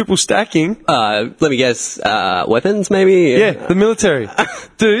 He is triple stacking. Let me guess, weapons maybe? Yeah, the military.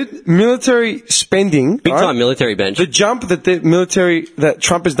 Dude, military spending. Big right? time military bench. The jump that the military, that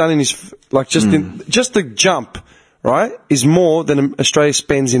Trump has done in his, like, just the jump, right, is more than Australia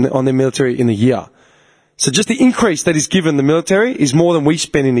spends on their military in a year. So just the increase that is given the military is more than we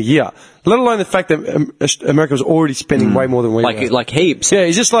spend in a year. Let alone the fact that America was already spending way more than we were. Like heaps. Yeah,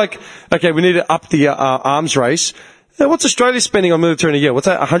 he's just like, okay, we need to up the arms race. What's Australia spending on military in a year? What's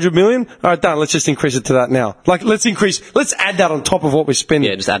that, 100 million? All right, done. Let's just increase it to that now. Like, let's add that on top of what we're spending.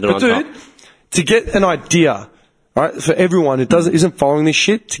 Yeah, just add it on top. To get an idea, right, for everyone who isn't following this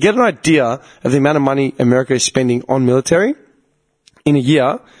shit, to get an idea of the amount of money America is spending on military in a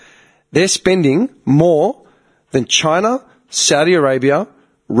year, they're spending more than China, Saudi Arabia,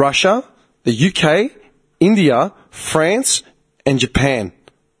 Russia, the UK, India, France, and Japan.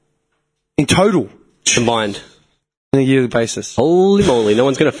 In total. Combined. On a yearly basis. Holy moly, no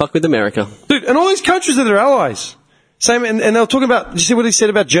one's going to fuck with America. Dude, and all these countries are their allies. Same, and they were talking about, did you see what he said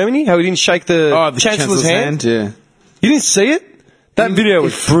about Germany? How he didn't shake the Chancellor's hand? Yeah. You didn't see it? That video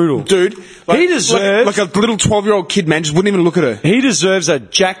was brutal. Dude, he deserves... Like a little 12-year-old kid, man, just wouldn't even look at her. He deserves a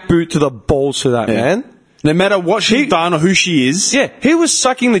jackboot to the balls for that, man. No matter what she's done or who she is. Yeah, he was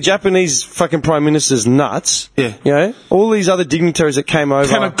sucking the Japanese fucking Prime Minister's nuts. Yeah. You know, all these other dignitaries that came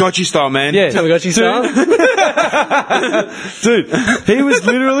over. Tamagotchi style, man. Yeah. Tamagotchi style? Dude, he was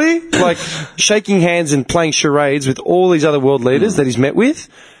literally, like, shaking hands and playing charades with all these other world leaders that he's met with.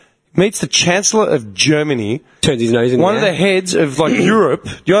 Meets the Chancellor of Germany. Turns his nose in one of the heads of, like, Europe.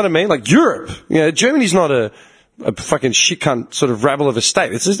 You know what I mean? Like, Europe. You know, Germany's not a fucking shit cunt sort of rabble of a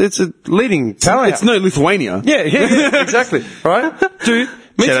state. It's a leading powerhouse. It's no Lithuania. Yeah, exactly. Right? Dude,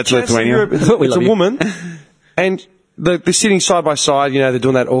 meets Shout out to the Chancellor of Lithuania. Europe. It's a woman. And they're sitting side by side, you know, they're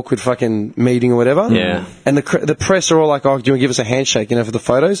doing that awkward fucking meeting or whatever. Yeah. And the press are all like, oh, do you want to give us a handshake, you know, for the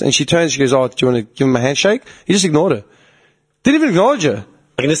photos? And she turns, she goes, oh, do you want to give him a handshake? He just ignored her. Didn't even acknowledge her.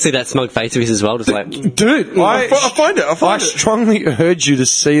 I can just see that smug face of his as well, just like... Dude, I find it. I strongly urge you to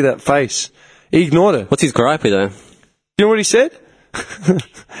see that face. He ignored her. What's his gripe with her? You know what he said?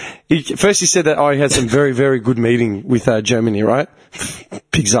 First he said that, he had some very, very good meeting with Germany, right?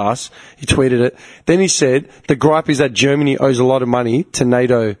 Pig's ass. He tweeted it. Then he said, the gripe is that Germany owes a lot of money to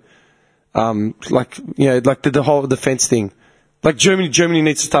NATO, like the whole defense thing. Like Germany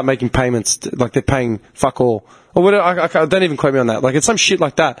needs to start making payments, like they're paying fuck all. Or whatever, don't even quote me on that. Like, it's some shit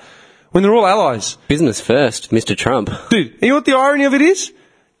like that. When they're all allies. Business first, Mr. Trump. Dude, you know what the irony of it is?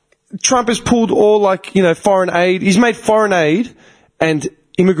 Trump has pulled all, like, you know, foreign aid. He's made foreign aid and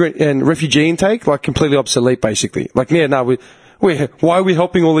immigrant and refugee intake, like, completely obsolete, basically. Like, yeah, no, why are we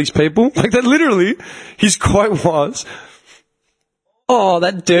helping all these people? Like, that literally, his quote was... Oh,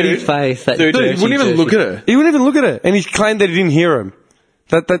 that dirty face. That dude, dirty, he wouldn't even look at her. He wouldn't even look at her. And he claimed that he didn't hear him.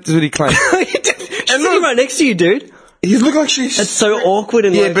 That's what he claimed. She's sitting right next to you, dude. He looked like she's... That's so awkward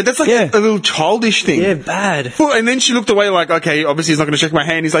and but that's like a little childish thing. Yeah, bad. Well, and then she looked away like, okay, obviously he's not going to shake my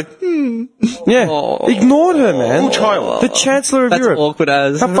hand. He's like, Yeah. Ignored her, man. Child. The Chancellor of Europe. That's awkward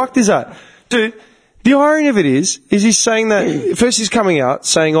as... How fucked is that? Dude, the irony of it is he's saying that... First he's coming out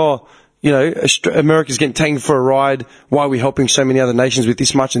saying, oh, you know, America's getting taken for a ride. Why are we helping so many other nations with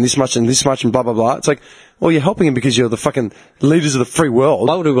this much and this much and this much and blah, blah, blah. It's like, well, you're helping them because you're the fucking leaders of the free world.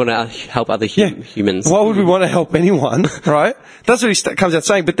 Why would we want to help other humans? Why would we want to help anyone, right? That's what he comes out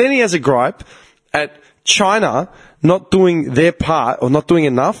saying. But then he has a gripe at China not doing their part or not doing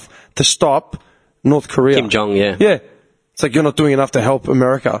enough to stop North Korea. Kim Jong, yeah. Yeah. It's like you're not doing enough to help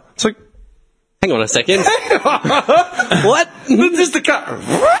America. It's like... Hang on a second. What? Just the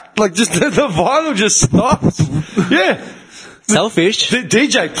cut. Like, just the vinyl just stops. Yeah. Selfish.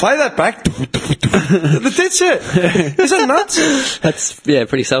 DJ, play that back. That's it. Is that nuts? That's,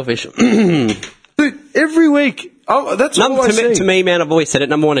 pretty selfish. Dude, every week. Oh, that's all I see. To me, man, I've always said it.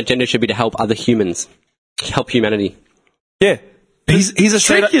 Number one agenda should be to help other humans. Help humanity. Yeah. He's a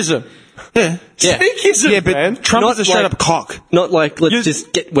Freakism. Yeah. Freakism, but man. Trump Not is a straight like- up cock. Not like, let's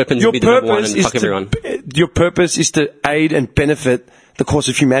just get weapons and be the number one and fuck everyone. Your purpose is to aid and benefit the cause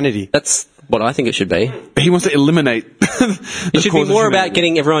of humanity. That's what I think it should be. He wants to eliminate It should be more about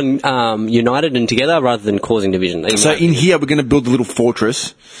getting everyone united and together rather than causing division. So in here, we're going to build a little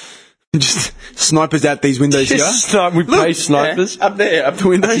fortress. Just snipers out these windows here. We pay snipers. Up there, up the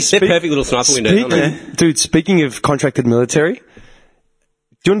windows. They're perfect little sniper windows, aren't they? Dude, speaking of contracted military, do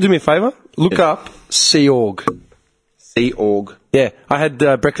you want to do me a favour? Look up Sea Org. Sea Org. Yeah, I had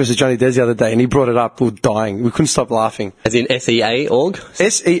breakfast with Johnny Des the other day, and he brought it up. We were dying. We couldn't stop laughing. As in SEA org?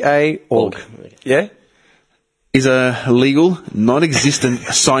 SEA Org. Yeah? Is a legal, non-existent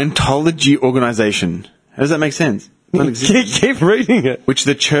Scientology organization. How does that make sense? Keep reading it. Which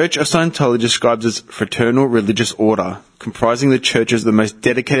the Church of Scientology describes as fraternal religious order, comprising the church's the most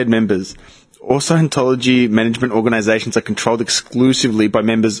dedicated members. All Scientology management organizations are controlled exclusively by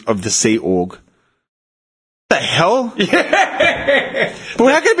members of the Sea Org. The hell? Yeah.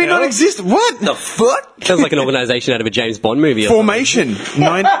 Well, how can it be non-existent? What the fuck? Sounds like an organisation out of a James Bond movie. Or Formation. Formation,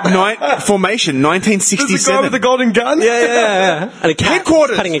 There's the guy 1967. with the golden gun. yeah. And a cat.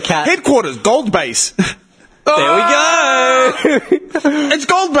 Headquarters. Cutting a cat. Headquarters, Gold Base. There we go. It's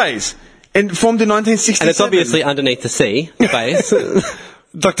Gold Base. And formed in 1967. And it's obviously underneath the sea base.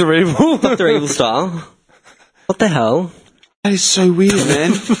 Dr. Evil. Dr. Evil style. What the hell? That is so weird,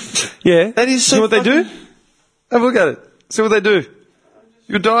 man. Yeah. That is so See what they do? fucking- Have a look at it. See what they do.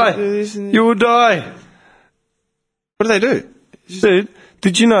 You'll die. You will die. What do they do? Dude,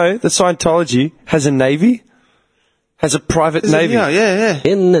 did you know that Scientology has a navy? Has a private navy? Yeah.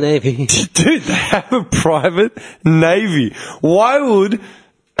 In the Navy. Dude, they have a private navy. Why would...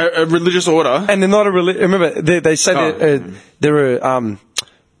 A religious order. And they're not a remember, they say they're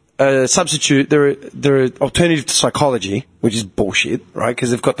a substitute, they're an alternative to psychology, which is bullshit, right? Because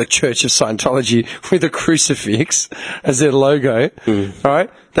they've got the Church of Scientology with a crucifix as their logo,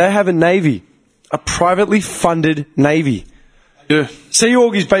 right? They have a navy, a privately funded navy. Yeah. Sea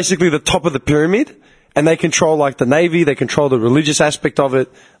Org is basically the top of the pyramid, and they control like the navy, they control the religious aspect of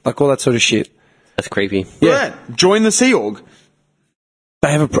it, like all that sort of shit. That's creepy. Yeah. Join the Sea Org.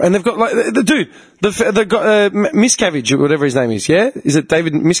 They have and they've got like the dude, they've got Miscavige, or whatever his name is. Yeah, is it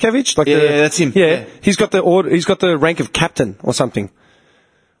David Miscavige? Like Yeah, that's him. Yeah, he's got the order. He's got the rank of captain or something.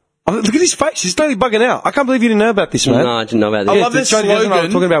 Oh, look at his face. He's totally bugging out. I can't believe you didn't know about this, man. No, I didn't know about I this. love this Johnny Desmond and I were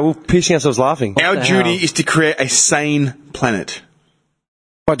slogan. talking about. We were piercing ourselves laughing. Our the duty hell? is to create a sane planet.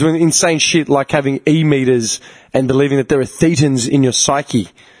 By doing insane shit like having e-meters and believing that there are thetans in your psyche.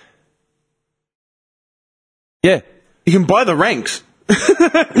 Yeah. You can buy the ranks. Look,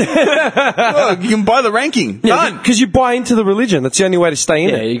 you can buy the ranking. Done. Because you buy into the religion. That's the only way to stay in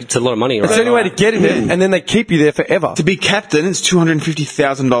Yeah, it. it's a lot of money, right? It's the only way to get in it, and then they keep you there forever. To be captain, it's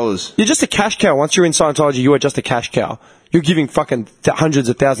 $250,000. You're just a cash cow. Once you're in Scientology, you are just a cash cow. You're giving fucking hundreds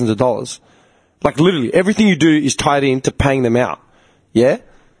of thousands of dollars. Like, literally, everything you do is tied into paying them out. Yeah?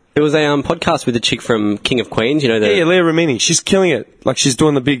 There was a podcast with a chick from King of Queens, you know, Yeah, Leah Remini. She's killing it. Like, she's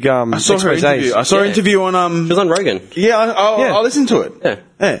doing the big, I saw her exposés. interview. I saw her Yeah. interview on She was on Rogan. Yeah, Yeah. I'll listen to it.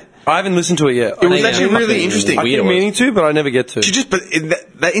 Yeah. I haven't listened to it yet. It was Yeah, actually fucking really interesting. I weird. keep meaning to, but I never get to. She just,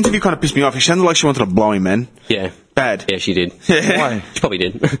 that interview kind of pissed me off. She sounded like she wanted to blow him, man. Yeah. Bad. Yeah, she did. Why? She probably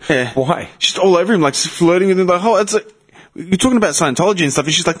did. Yeah. Why? She's all over him, like flirting with him. Like, oh, it's like you're talking about Scientology and stuff,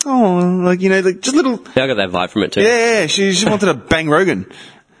 and she's like, oh, like you know, like just little. Yeah, I got that vibe from it too. Yeah. She just wanted to bang Rogan.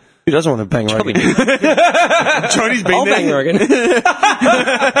 Who doesn't want to bang Probably Rogan? did. Tony's been I'll there. bang Rogan.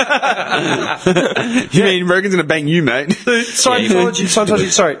 You mean Rogan's gonna bang you, mate? Scientology,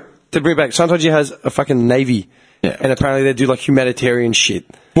 sorry, to bring it back, Scientology has a fucking navy. Yeah. And apparently they do like humanitarian shit.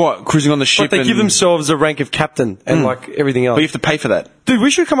 What? Cruising on the ship? But they and, give themselves a rank of captain and like everything else. But you have to pay for that. Dude,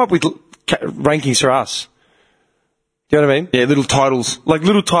 we should come up with rankings for us. Do you know what I mean? Yeah, little titles. Like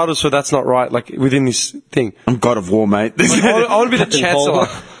little titles for that's not right, like within this thing. I'm God of War, mate. I want to be the Captain chancellor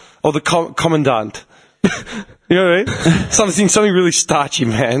Paul. or the commandant. You know what I mean? Something really starchy,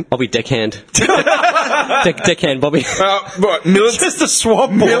 man. Bobby Deckhand. Deckhand Bobby. What? Just a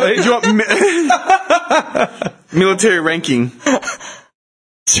swap boy. Do you want military ranking?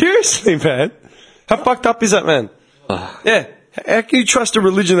 Seriously, man. How fucked up is that, man? Yeah. How can you trust a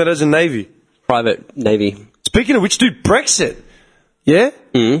religion that has a navy? Private Navy. Speaking of which, dude, Brexit. Yeah?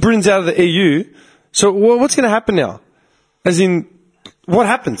 Britain's out of the EU. So what's going to happen now? As in, what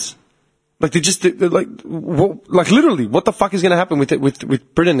happens? Like, literally, what the fuck is going to happen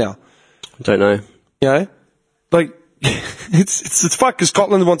with Britain now? I don't know. You know? Like, it's fucked because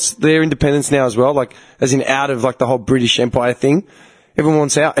Scotland wants their independence now as well, like, as in out of, like, the whole British Empire thing. Everyone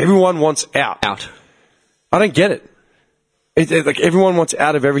wants out. Everyone wants out. Out. I don't get it. Like, everyone wants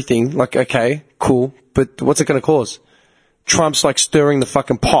out of everything. Like, okay, cool, but what's it going to cause? Trump's, like, stirring the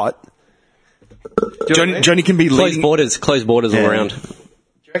fucking pot. Johnny can be leading. Closed borders all around. Do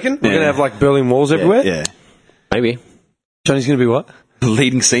you reckon? We're going to have, like, Berlin Walls everywhere? Yeah. Maybe. Johnny's going to be what?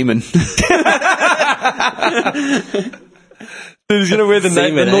 Leading seaman. Dude, he's going to wear the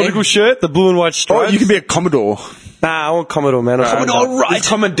Seaman, nautical shirt, the blue and white Oh, stripes. you can be a Commodore. Nah, I want Commodore, man. Is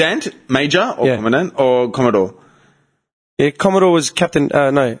Commandant Major or Yeah. Commandant or Commodore? Yeah, Commodore was Captain,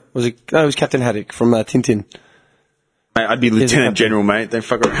 it was Captain Haddock from Tintin. Mate, I'd be Lieutenant General, mate. Don't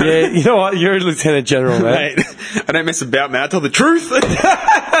fuck around. Yeah, you know what? You're a Lieutenant General, man. Mate, I don't mess about, mate. I tell the truth.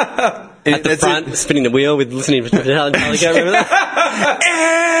 At the front, spinning the wheel with listening to Metallica. Remember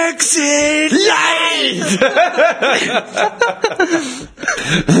that? Exit light.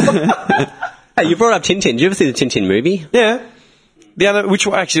 Hey, you brought up Tintin. Did you ever see the Tintin movie? Yeah. Which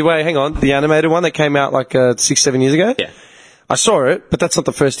one? Actually, wait, hang on. The animated one that came out like 6-7 years ago? Yeah. I saw it, but that's not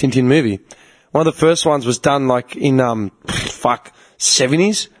the first Tintin movie. One of the first ones was done like in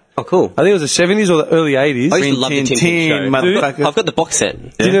 70s. Oh, cool. I think it was the 70s or the early 80s. I used to love the Tintin show. motherfucker. I've got the box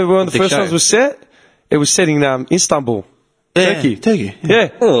set. Do you know where one of the Big first show. ones was set? It was set in Istanbul. Turkey. Turkey. Yeah,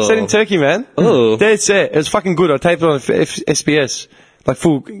 Oh. set in Turkey, man. Oh. Dead set. It was fucking good. I taped it on SBS. Like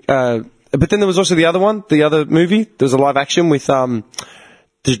full, but then there was also the other one, the other movie. There was a live action with,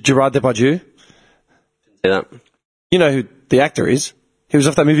 Gerard Depardieu. See that? You know who the actor is? He was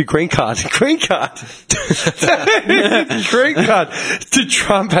off that movie Green Card. Green Card. Green Card. Dude,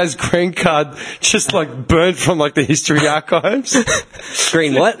 Trump has Green Card just like burnt from like the history archives.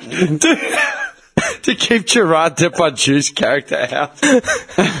 Green what? To keep Gerard Depardieu's character out.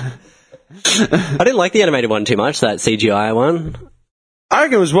 I didn't like the animated one too much, that CGI one. I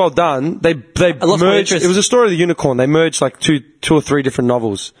reckon it was well done. They lost my merged. interest. It was a story of the unicorn. They merged like two or three different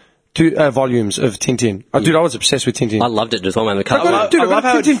novels, volumes of Tintin. Dude, I was obsessed with Tintin. I loved it as well, man. The cover. I got a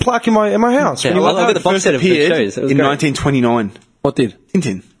Tintin plaque in my house. Yeah, When you I've got the box set of the Appeared shows. It was in great. 1929. What did?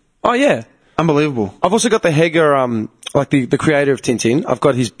 Tintin. Oh yeah. Unbelievable. I've also got the Heger, like the creator of Tintin. I've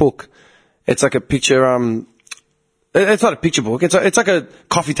got his book. It's like a picture. It's not a picture book. It's like a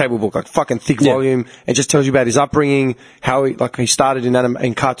coffee table book, like fucking thick volume. It just tells you about his upbringing, how he started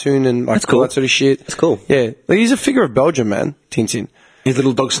in cartoon and like That's cool. all that sort of shit. That's cool. Yeah, like, he's a figure of Belgium, man. Tintin. His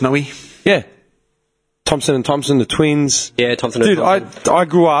little dog Snowy. Yeah. Thompson and Thompson, the twins. Yeah, Thompson and Dude, Thompson. I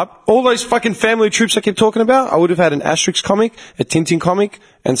grew up, all those fucking family troops I keep talking about, I would have had an Asterix comic, a Tintin comic,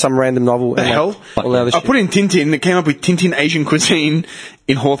 and some random novel. The hell? All the other I shit. put in Tintin. It came up with Tintin Asian cuisine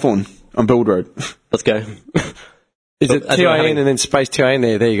in Hawthorne on Bellwood Road. Let's go. Is it That's what I'm TIN having. and then space TIN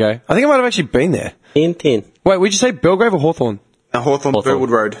there? There you go. I think I might have actually been there. Tintin. Wait, would you say Belgrave or Hawthorne? Hawthorne, Hawthorne. Bellwood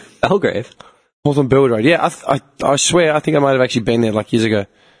Road. Belgrave. Hawthorne Bellwood Road. Yeah, I swear, I think I might have actually been there like years ago.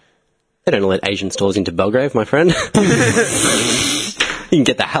 They don't let Asian stores into Belgrave, my friend. You can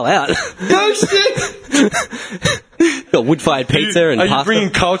get the hell out. No shit! Got wood-fired pizza and Are you pasta. bringing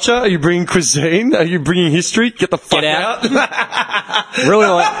culture? Are you bringing cuisine? Are you bringing history? Get the fuck Get out.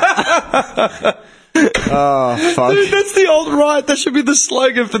 Ruin it. Oh, fuck. Dude, that's the alt-right. That should be the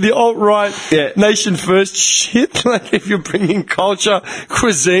slogan for the alt-right nation first shit. Like, if you're bringing culture,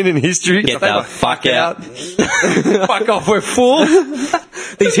 cuisine, and history, Get stay the fuck out. Fuck off, we're full.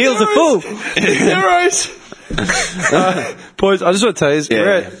 These heels are full. Heroes. Boys, I just want to tell you, we're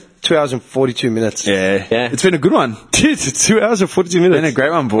at 2 hours and 42 minutes. Yeah. Yeah. It's been a good one. Dude, it's 2 hours and 42 minutes. Been a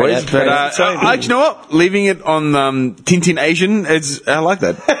great one, boys. Great, But great. you know what? Leaving it on Tintin Asian, I like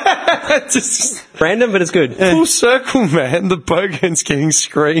that. Just Random, but it's good. full circle, man. The Bogans getting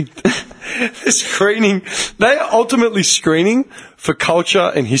screened. They're screening. They are ultimately screening for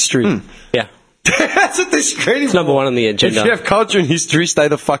culture and history. Yeah. That's what they're screening for. Number one on the agenda. If you have culture and history, stay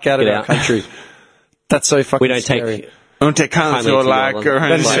the fuck out of Get our out. country. That's so fucking We don't scary. take... I don't take cunts Kindly or to like your or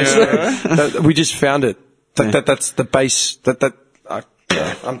one. That- we just found it. That's the base. I'm done.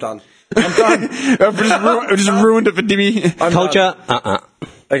 I'm done. I've just ruined it for Dimmy. I'm Culture, done.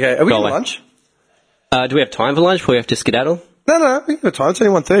 Okay, are we Go getting away. lunch? Do we have time for lunch before we have to skedaddle? No, we have time. It's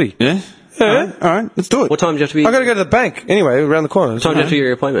only 1:30. Yeah? Yeah. All right, let's do it. What time do you have to be... I got to go to the bank anyway, around the corner. What time do you have to be at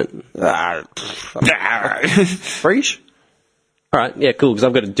your appointment? Freeze? All right, yeah, cool, because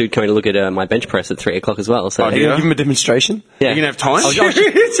I've got a dude coming to look at my bench press at 3 o'clock as well. So Oh, Are you yeah? going to give him a demonstration? yeah. You gonna have time? I'll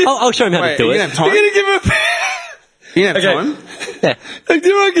show him how Wait, to do you it. gonna have time? You're going to give him a... You gonna have Okay. time? Yeah. Like, do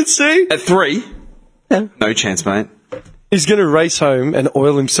you know what I can see? At 3? Yeah. No chance, mate. He's going to race home and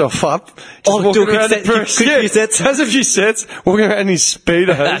oil himself up. Just Oh, walking do a quick around set- the press. quick few sets. Has a few sets, walking around in his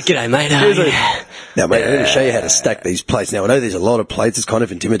speedo. G'day, mate. Now, mate, I'm going to show you how to stack these plates. Now, I know there's a lot of plates. It's kind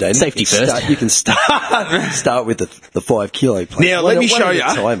of intimidating. Safety first. You can start with the 5 kilo plate. Now, let me show one ya.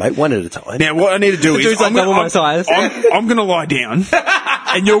 at a time, mate. One at a time. Now, what I need to do The is... dude's like double my size. I'm going to lie down,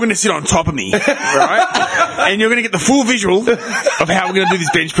 and you're going to sit on top of me, right? And you're going to get the full visual of how we're going to do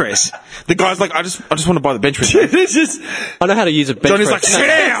this bench press. The guy's like, I just want to buy the bench press. mate. This is... I know how to use a bench Johnny's like,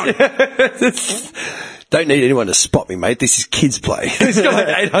 press. sit down! Don't need anyone to spot me, mate. This is kids' play. He's got like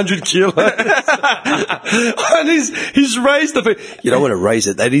 800 kilos. And he's raised the... You don't want to raise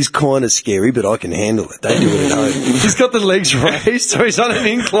it. That is kind of scary, but I can handle it. Don't do it at home. He's got the legs raised, so he's on an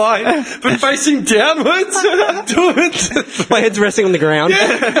incline, but facing downwards. Do it. My head's resting on the ground.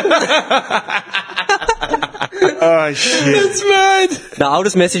 Oh, shit. It's mad. No, I'll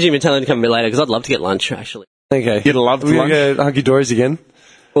just message him and tell him to come a bit later, because I'd love to get lunch, actually. Okay. You'd love We're lunch? going to go Hunky Dory's again.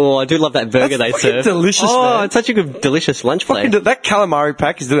 Oh, I do love that burger That's they fucking serve. delicious, Oh, man. it's such a good, delicious lunch plate. That calamari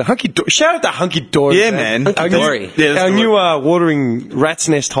pack is the Hunky Dory. Shout out to Hunky Dory. Yeah, man. Hunky Dory. Yeah, let's Our do new it. watering rat's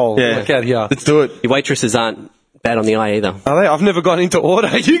nest hole. Yeah. Look out here. Let's do it. Your waitresses aren't bad on the eye either. Are they? I've never gone into order.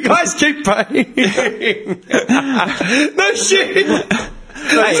 You guys keep paying. No shit.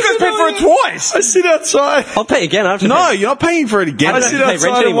 This guy's paid for it twice. I sit outside. I'll pay again. I don't have to No, pay. you're not paying for it again. I I don't sit have to pay rent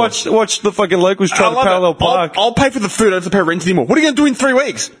outside and anymore. watch the fucking locals try I to love parallel it. park. I'll pay for the food. I don't have to pay rent anymore. What are you going to do in 3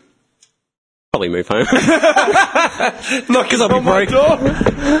 weeks? Probably move home. Not because I'll be broke.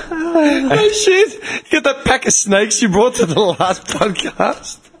 Oh shit! You got that pack of snakes you brought to the last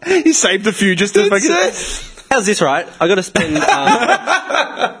podcast? He saved a few just to That's fucking... it. How's this, right? I got to spend.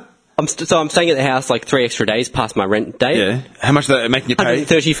 I'm staying at the house like 3 extra days past my rent date. Yeah. How much are they making you pay?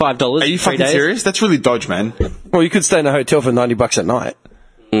 $135. Are you 3 fucking days. serious? That's really dodge, man. Well, you could stay in a hotel for $90 at night.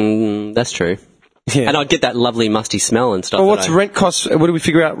 That's true. Yeah. And I'd get that lovely musty smell and stuff. Well, that what's I- rent cost? What do we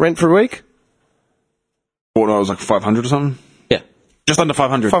figure out? Rent for a week? What, I was like 500 or something? Yeah. Just under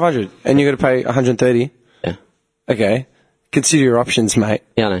 500. 500, and you got to pay 130. Yeah. Okay, consider your options, mate.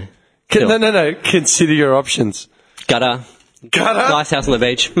 Yeah, I know. Sure. No. Consider your options. Gutter. Nice house on the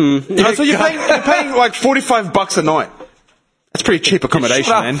beach. Oh, so you're paying like $45 a night. That's pretty cheap accommodation,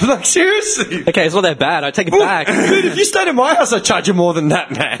 Shut man. up. Like, seriously. Okay, it's not that bad. I take it back. Dude, if you stayed at my house, I'd charge you more than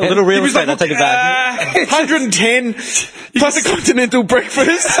that, man. A little real He was estate, like, I take it back. 110 plus a continental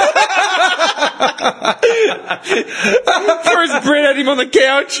breakfast. Throws bread at him on the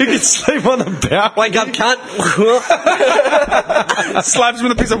couch. You could sleep on the balcony. Wake up, cunt. Slaps him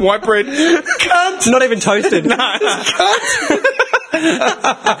with a piece of white bread. It's not even toasted. Can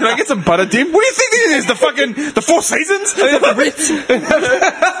I get some butter, Dim? What do you think this is? The Four Seasons?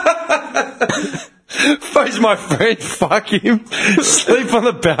 Face my friend, fuck him. Sleep on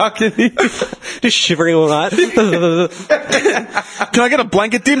the balcony. Just shivering all night. Can I get a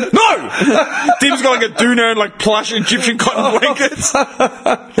blanket, Dim? No! Dim's got like a doona and like plush Egyptian cotton blankets.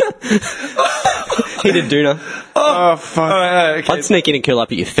 Heated doona. Oh, fuck. Alright, okay. I'd sneak in and curl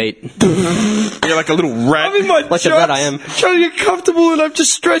up at your feet. You're like a little rat. I'm in my Like the rat I am. trying to get comfortable, and I'm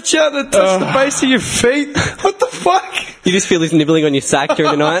just stretch out and touch the base of your feet. What the fuck? You just feel this nibbling on your sack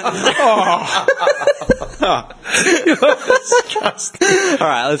during the night. Alright,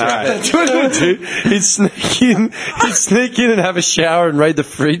 let's wrap it. Do you know what I would do? He'd sneak in and have a shower and raid the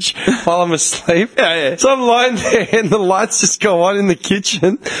fridge while I'm asleep. Yeah. So I'm lying there and the lights just go on in the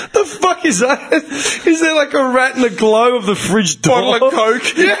kitchen. The fuck is that? Is there like a rat in the glow of the fridge door? Bottle of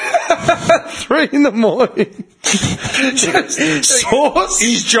Coke. Yeah. 3 in the morning. Sauce.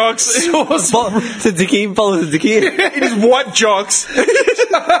 His jocks. Sauce. Tzatziki, follow tzatziki. In his white jocks.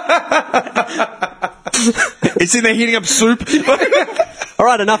 It's in there heating up soup.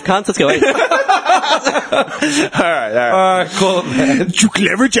 Alright, enough cunts, let's go eat. Alright. Call it, man. You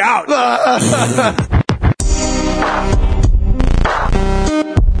leverage out.